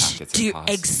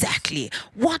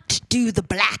what do the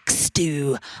blacks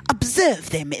do?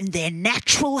 Observe them in their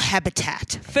natural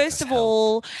habitat. First of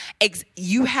all,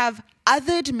 you have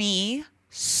othered me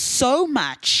so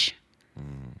much.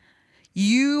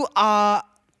 You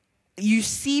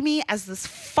see me as this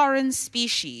foreign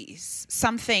species,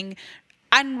 something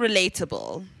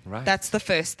unrelatable. Right. That's the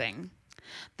first thing.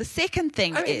 The second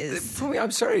thing is... For me,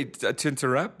 I'm sorry to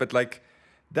interrupt, but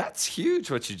that's huge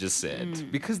what you just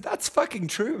said. Because that's fucking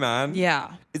true, man.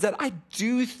 Yeah. Is that I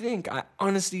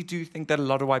honestly do think that a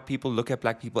lot of white people look at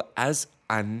black people as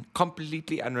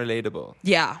completely unrelatable.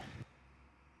 Yeah.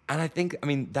 And I think, I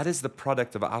mean, that is the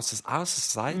product of our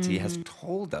society has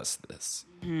told us this,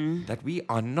 that we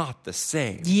are not the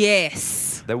same.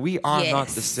 Yes. That we are not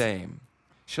the same.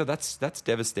 Sure, that's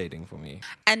devastating for me.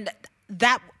 And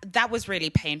that was really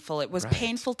painful. It was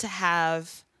painful to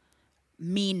have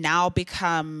me now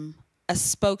become a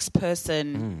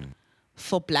spokesperson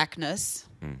for blackness.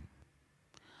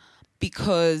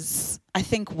 Because I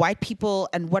think white people,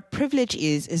 and what privilege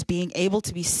is being able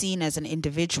to be seen as an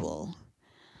individual.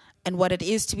 And what it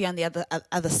is to be on the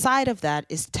other side of that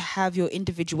is to have your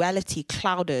individuality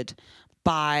clouded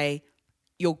by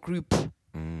your group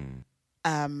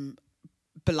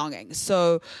belonging.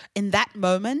 So in that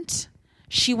moment,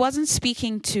 she wasn't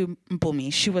speaking to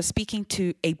Mpumi. She was speaking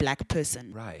to a black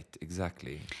person. Right,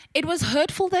 exactly. It was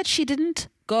hurtful that she didn't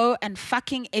go and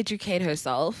fucking educate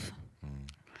herself.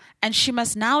 And she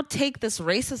must now take this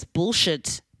racist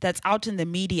bullshit that's out in the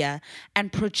media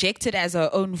and project it as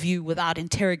her own view without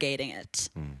interrogating it.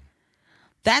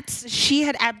 She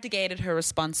had abdicated her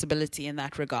responsibility in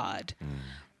that regard.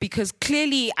 Because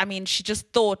clearly, I mean, she just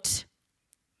thought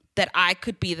that I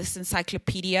could be this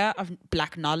encyclopedia of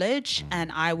black knowledge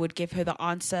and I would give her the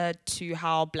answer to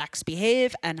how blacks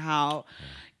behave and how,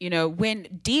 you know, when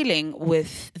dealing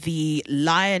with the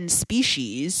lion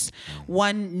species,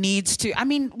 one needs to, I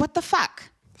mean, what the fuck?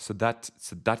 So that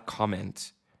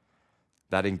comment,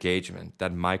 that engagement,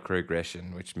 that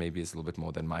microaggression, which maybe is a little bit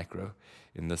more than micro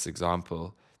in this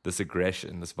example, this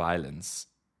aggression, this violence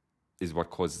is what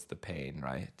causes the pain,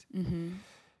 right?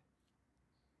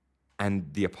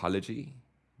 And the apology,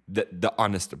 the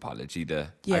honest apology,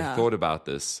 I thought about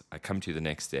this, I come to you the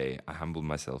next day, I humble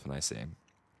myself and I say,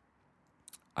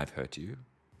 I've hurt you.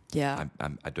 Yeah.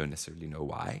 I don't necessarily know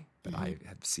why, but I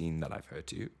have seen that I've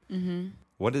hurt you.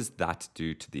 What does that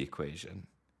do to the equation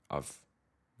of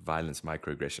violence,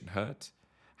 microaggression, hurt?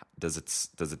 Does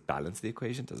it balance the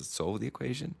equation? Does it solve the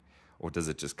equation? Or does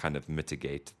it just kind of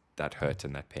mitigate that hurt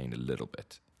and that pain a little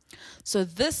bit? So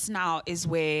this now is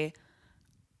where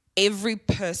every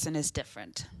person is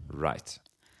different. Right.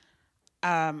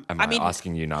 I mean,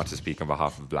 asking you now to speak on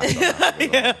behalf of Black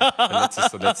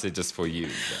Lives So let's say just for you.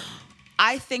 Then.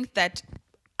 I think that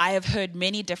I have heard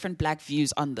many different black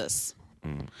views on this.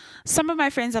 Some of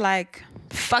my friends are like,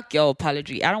 fuck your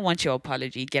apology. I don't want your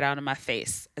apology. Get out of my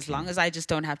face. As long as I just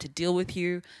don't have to deal with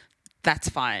you, that's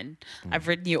fine. I've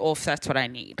written you off. That's what I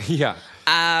need. Yeah.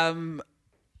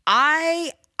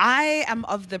 I am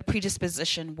of the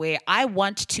predisposition where I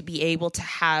want to be able to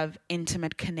have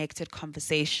intimate, connected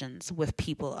conversations with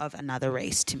people of another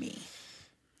race to me.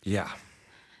 Yeah.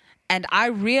 And I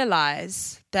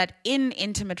realize that in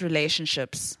intimate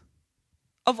relationships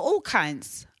of all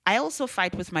kinds, I also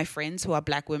fight with my friends who are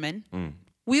black women.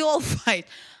 We all fight.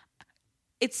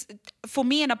 It's, for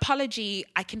me, an apology,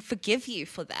 I can forgive you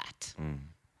for that.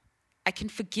 I can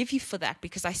forgive you for that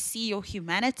because I see your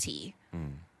humanity.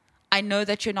 I know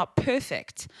that you're not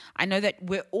perfect. I know that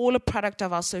we're all a product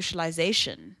of our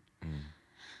socialization.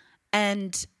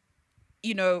 And,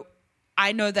 you know,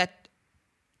 I know that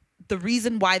the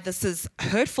reason why this is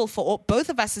hurtful for both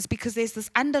of us is because there's this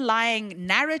underlying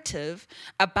narrative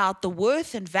about the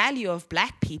worth and value of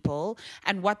black people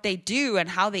and what they do and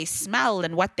how they smell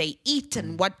and what they eat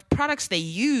and what products they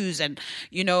use. And,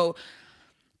 you know,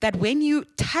 that when you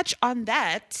touch on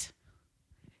that,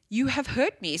 you have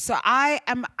hurt me. So I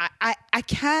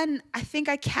think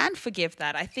I can forgive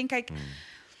that. I think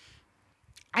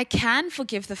I can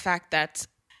forgive the fact that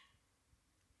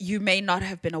you may not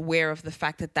have been aware of the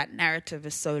fact that that narrative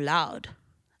is so loud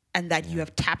and that you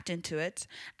have tapped into it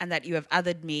and that you have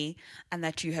othered me and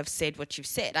that you have said what you've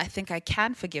said. I think I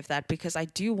can forgive that because I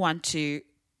do want to.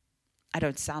 I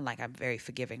don't sound like I'm very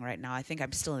forgiving right now. I think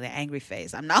I'm still in the angry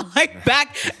phase. I'm now like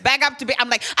back up to be. I'm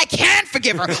like, I can't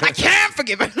forgive her. I can't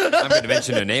forgive her. I'm going to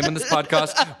mention her name on this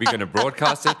podcast. We're going to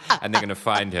broadcast it, and they're going to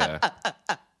find her.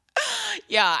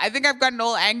 Yeah, I think I've gotten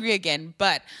all angry again.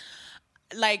 But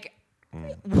like,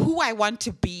 who I want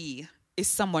to be is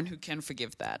someone who can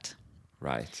forgive that.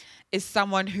 Right. Is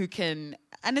someone who can,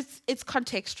 and it's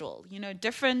contextual. You know,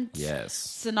 different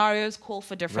scenarios call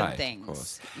for different things. Of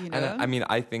course. You know? And I mean,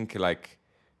 I think like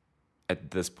at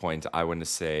this point, I want to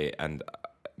say, and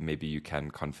maybe you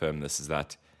can confirm this, is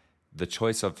that the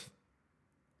choice of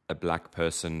a black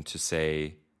person to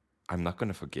say, I'm not going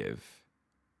to forgive,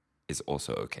 is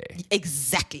also okay.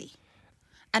 Exactly.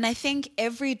 And I think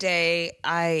every day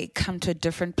I come to a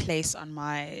different place on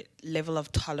my level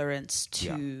of tolerance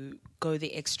to go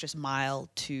the extra mile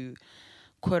to,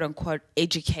 quote unquote,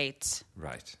 educate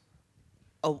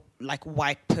a like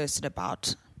white person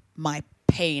about my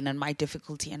pain and my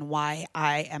difficulty and why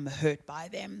I am hurt by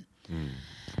them.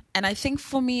 And I think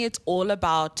for me, it's all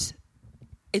about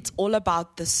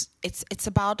this. It's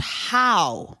about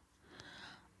how.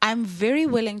 I'm very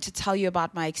willing to tell you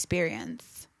about my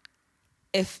experience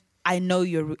if I know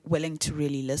you're willing to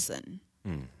really listen.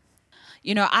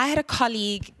 You know, I had a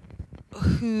colleague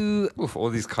who... Oof, all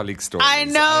these colleague stories. I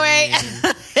know,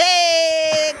 eh?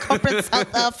 Hey, corporate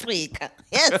South Africa.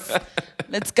 Yes,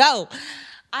 let's go.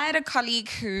 I had a colleague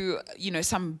who, you know,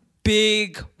 some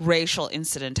big racial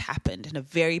incident happened in a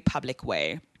very public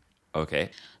way. Okay.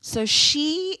 So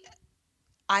she,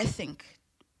 I think,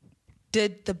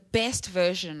 did the best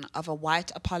version of a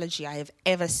white apology I have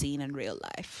ever seen in real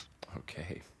life.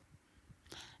 Okay.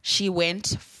 She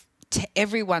went to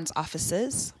everyone's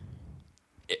offices.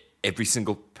 Every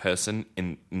single person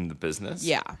in the business?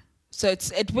 Yeah. So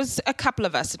it was a couple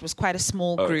of us. It was quite a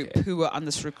small group who were on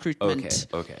this recruitment.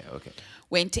 Okay.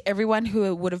 Went to everyone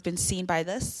who would have been seen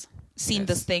this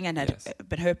thing and had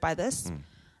been hurt by this.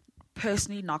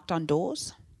 Personally knocked on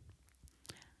doors.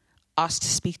 Asked to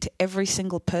speak to every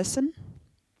single person.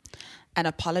 And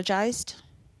apologized.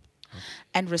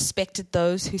 And respected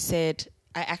those who said,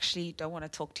 I actually don't want to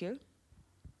talk to you.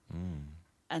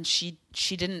 And she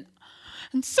didn't...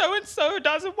 And so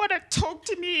doesn't want to talk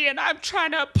to me, and I'm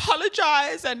trying to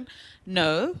apologize. And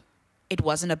no, it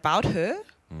wasn't about her.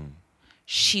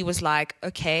 She was like,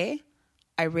 okay,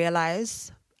 I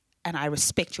realize and I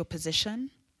respect your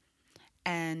position,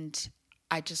 and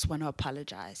I just want to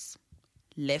apologize.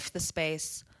 Left the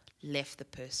space, left the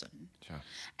person. Sure.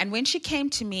 And when she came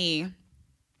to me,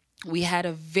 we had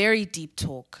a very deep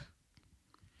talk.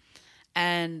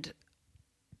 And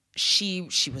she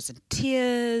was in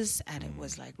tears, and it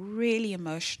was like really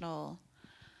emotional.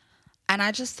 And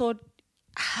I just thought,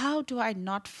 how do I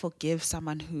not forgive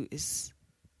someone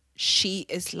she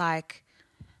is like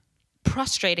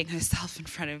prostrating herself in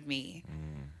front of me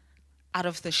out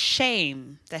of the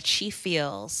shame that she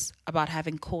feels about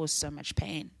having caused so much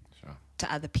pain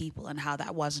to other people, and how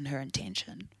that wasn't her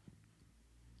intention.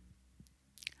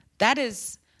 That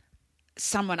is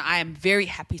someone I am very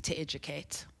happy to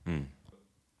educate.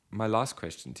 My last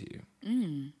question to you.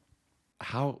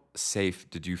 How safe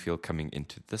did you feel coming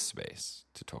into this space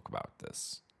to talk about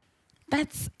this?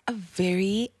 That's a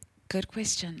very good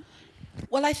question.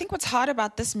 Well, I think what's hard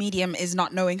about this medium is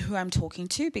not knowing who I'm talking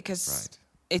to, because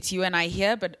it's you and I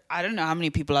here, but I don't know how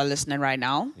many people are listening right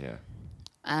now. Yeah.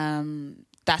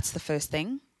 That's the first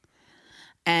thing.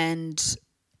 And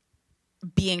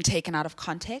being taken out of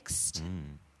context.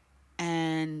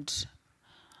 And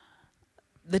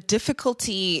the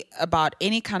difficulty about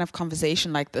any kind of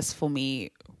conversation like this for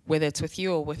me, whether it's with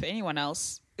you or with anyone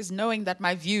else, is knowing that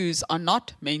my views are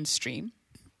not mainstream.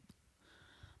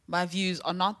 My views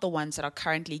are not the ones that are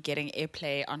currently getting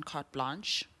airplay on carte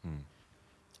blanche.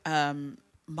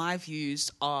 My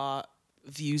views are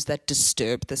views that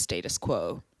disturb the status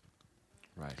quo.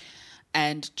 Right.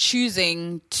 And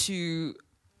choosing to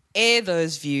air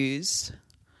those views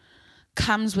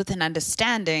comes with an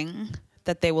understanding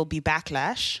that there will be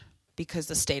backlash because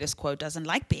the status quo doesn't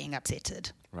like being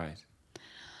upsetted. Right.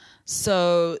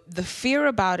 So the fear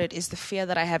about it is the fear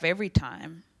that I have every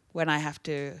time when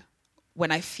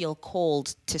I feel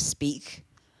called to speak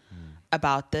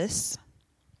about this.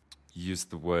 You use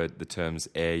the terms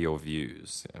air your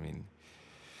views. I mean,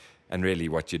 and really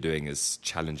what you're doing is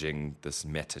challenging this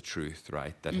meta truth,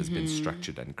 right? That has been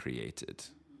structured and created,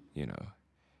 you know.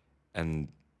 And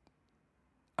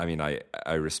I mean,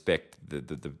 I respect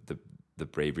the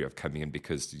bravery of coming in,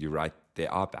 because you're right,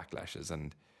 there are backlashes,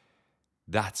 and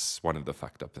that's one of the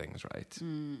fucked up things, right?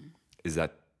 Is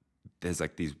that there's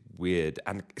like these weird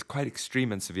and quite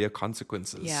extreme and severe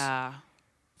consequences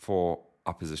for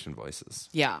opposition voices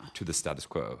to the status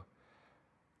quo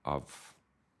of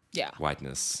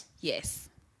whiteness,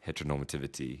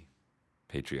 heteronormativity,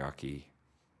 patriarchy,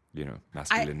 you know,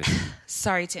 masculinity.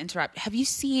 Sorry to interrupt. Have you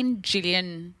seen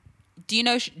Gillian? Do you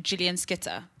know Gillian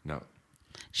Skitter? No.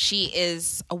 She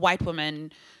is a white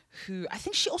woman who, I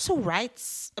think she also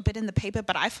writes a bit in the paper,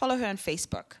 but I follow her on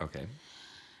Facebook. Okay.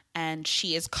 And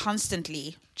she is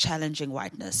constantly challenging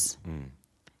whiteness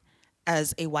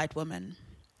as a white woman.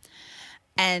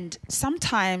 And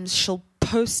sometimes she'll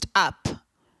post up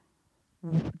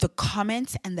the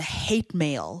comments and the hate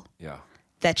mail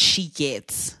that she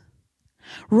gets.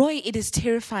 Roy, it is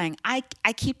terrifying. I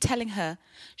keep telling her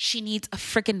she needs a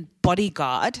freaking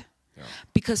bodyguard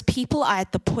because people are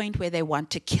at the point where they want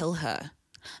to kill her.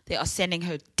 They are sending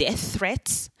her death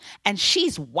threats, and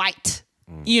she's white,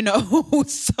 you know.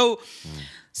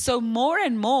 So more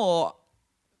and more,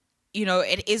 you know,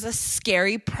 it is a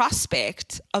scary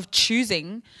prospect of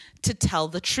choosing to tell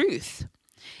the truth.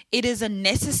 It is a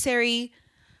necessary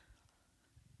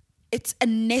it's a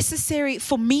necessary,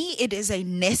 for me, it is a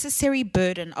necessary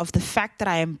burden of the fact that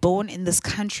I am born in this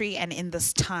country and in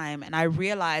this time. And I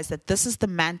realize that this is the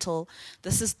mantle,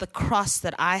 this is the cross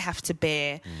that I have to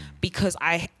bear because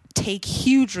I take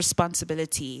huge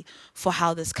responsibility for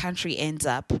how this country ends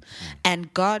up.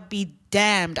 And God be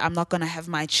damned, I'm not going to have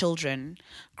my children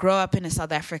grow up in a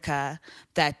South Africa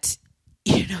that,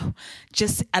 you know,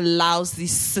 just allows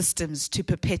these systems to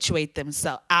perpetuate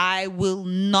themselves. I will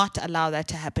not allow that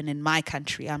to happen in my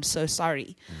country. I'm so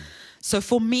sorry. So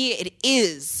for me,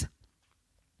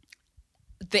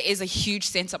 there is a huge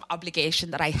sense of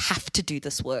obligation that I have to do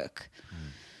this work.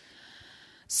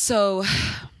 So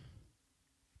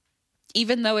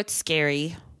even though it's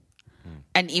scary,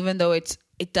 and even though it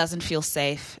doesn't feel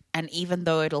safe, and even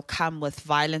though it'll come with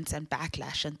violence and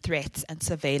backlash and threats and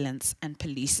surveillance and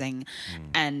policing,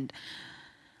 and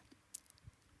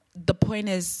the point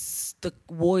is the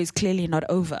war is clearly not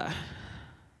over.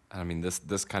 I mean,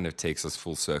 this kind of takes us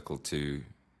full circle to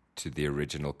the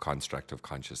original construct of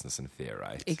consciousness and fear,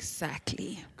 right?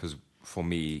 Exactly. Because for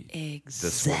me,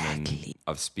 this woman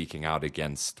of speaking out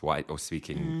against white or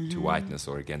speaking to whiteness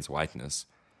or against whiteness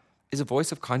is a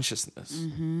voice of consciousness,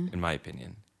 in my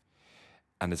opinion.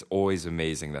 And it's always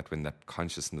amazing that when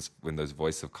when those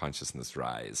voices of consciousness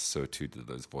rise, so too do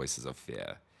those voices of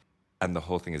fear. And the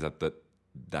whole thing is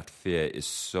that fear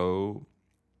is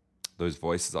those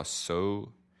voices are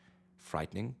so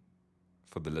frightening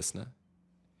for the listener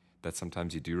that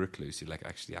sometimes you do recluse. You're like,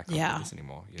 actually, I can't do this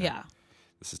anymore. You know? Yeah.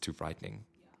 This is too frightening.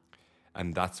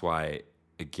 And that's why,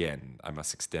 again, I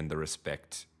must extend the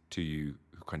respect to you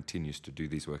who continues to do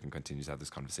this work and continues to have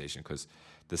this conversation, because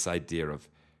this idea of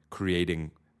creating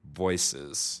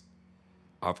voices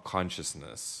of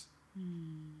consciousness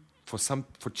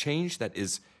for change that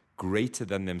is greater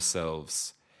than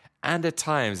themselves, and at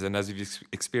times, and as we've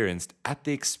experienced, at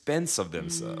the expense of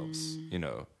themselves, you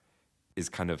know, is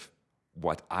kind of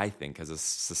what I think as a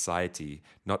society,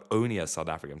 not only as South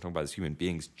Africa, I'm talking about as human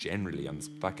beings generally on this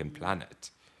fucking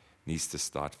planet, needs to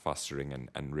start fostering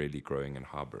and really growing and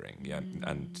harboring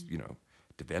and you know,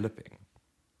 developing.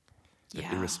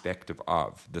 That irrespective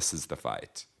of, this is the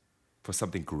fight for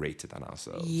something greater than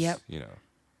ourselves. Yep. You know.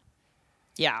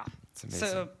 Yeah. It's amazing.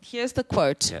 So here's the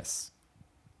quote. Yes.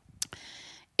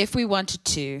 If we wanted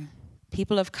to,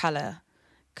 people of color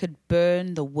could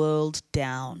burn the world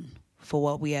down for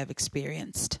what we have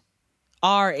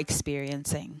are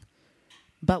experiencing,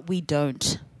 but we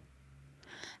don't.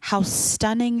 How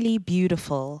stunningly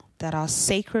beautiful that our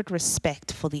sacred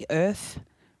respect for the earth,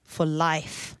 for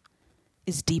life,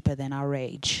 is deeper than our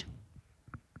rage.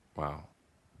 Wow.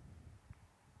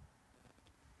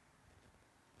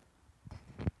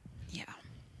 Yeah.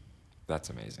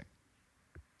 That's amazing.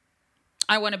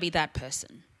 I want to be that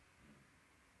person.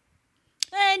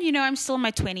 And, you know, I'm still in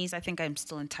my 20s. I think I'm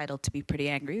still entitled to be pretty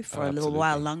angry for a little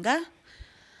while longer.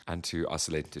 And to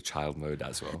oscillate into child mode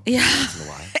as well. Yeah. Once in a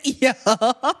while. Yeah.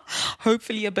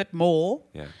 Hopefully a bit more.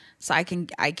 Yeah. So I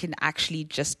can actually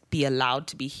just be allowed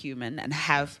to be human and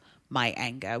have my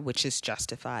anger, which is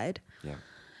justified. Yeah.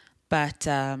 But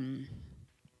I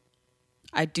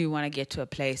do want to get to a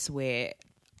place where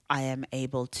I am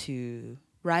able to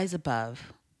rise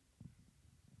above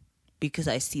because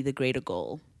I see the greater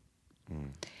goal.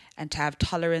 And to have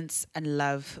tolerance and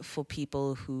love for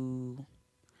people who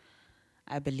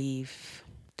I believe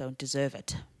don't deserve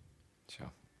it. Sure.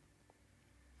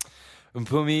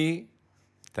 Mpumi,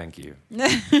 thank you.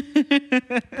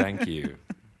 Thank you.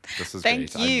 This was great.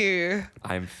 Thank you.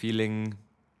 I'm feeling,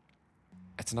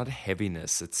 it's not a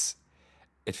heaviness.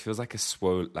 It feels like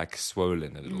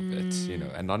swollen a little bit, you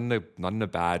know, and not in a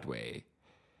bad way.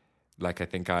 Like, I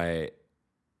think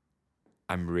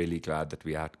I'm really glad that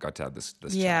we got to have this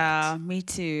yeah, chat. Me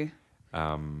too.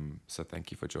 So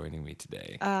thank you for joining me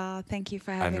today. Thank you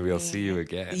for having me. And we'll see you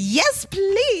again. Yes,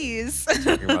 please.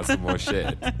 Talking about some more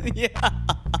shit. Yeah.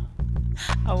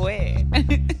 Away.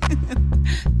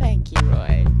 Thank you,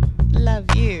 Roy.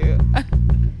 Love you.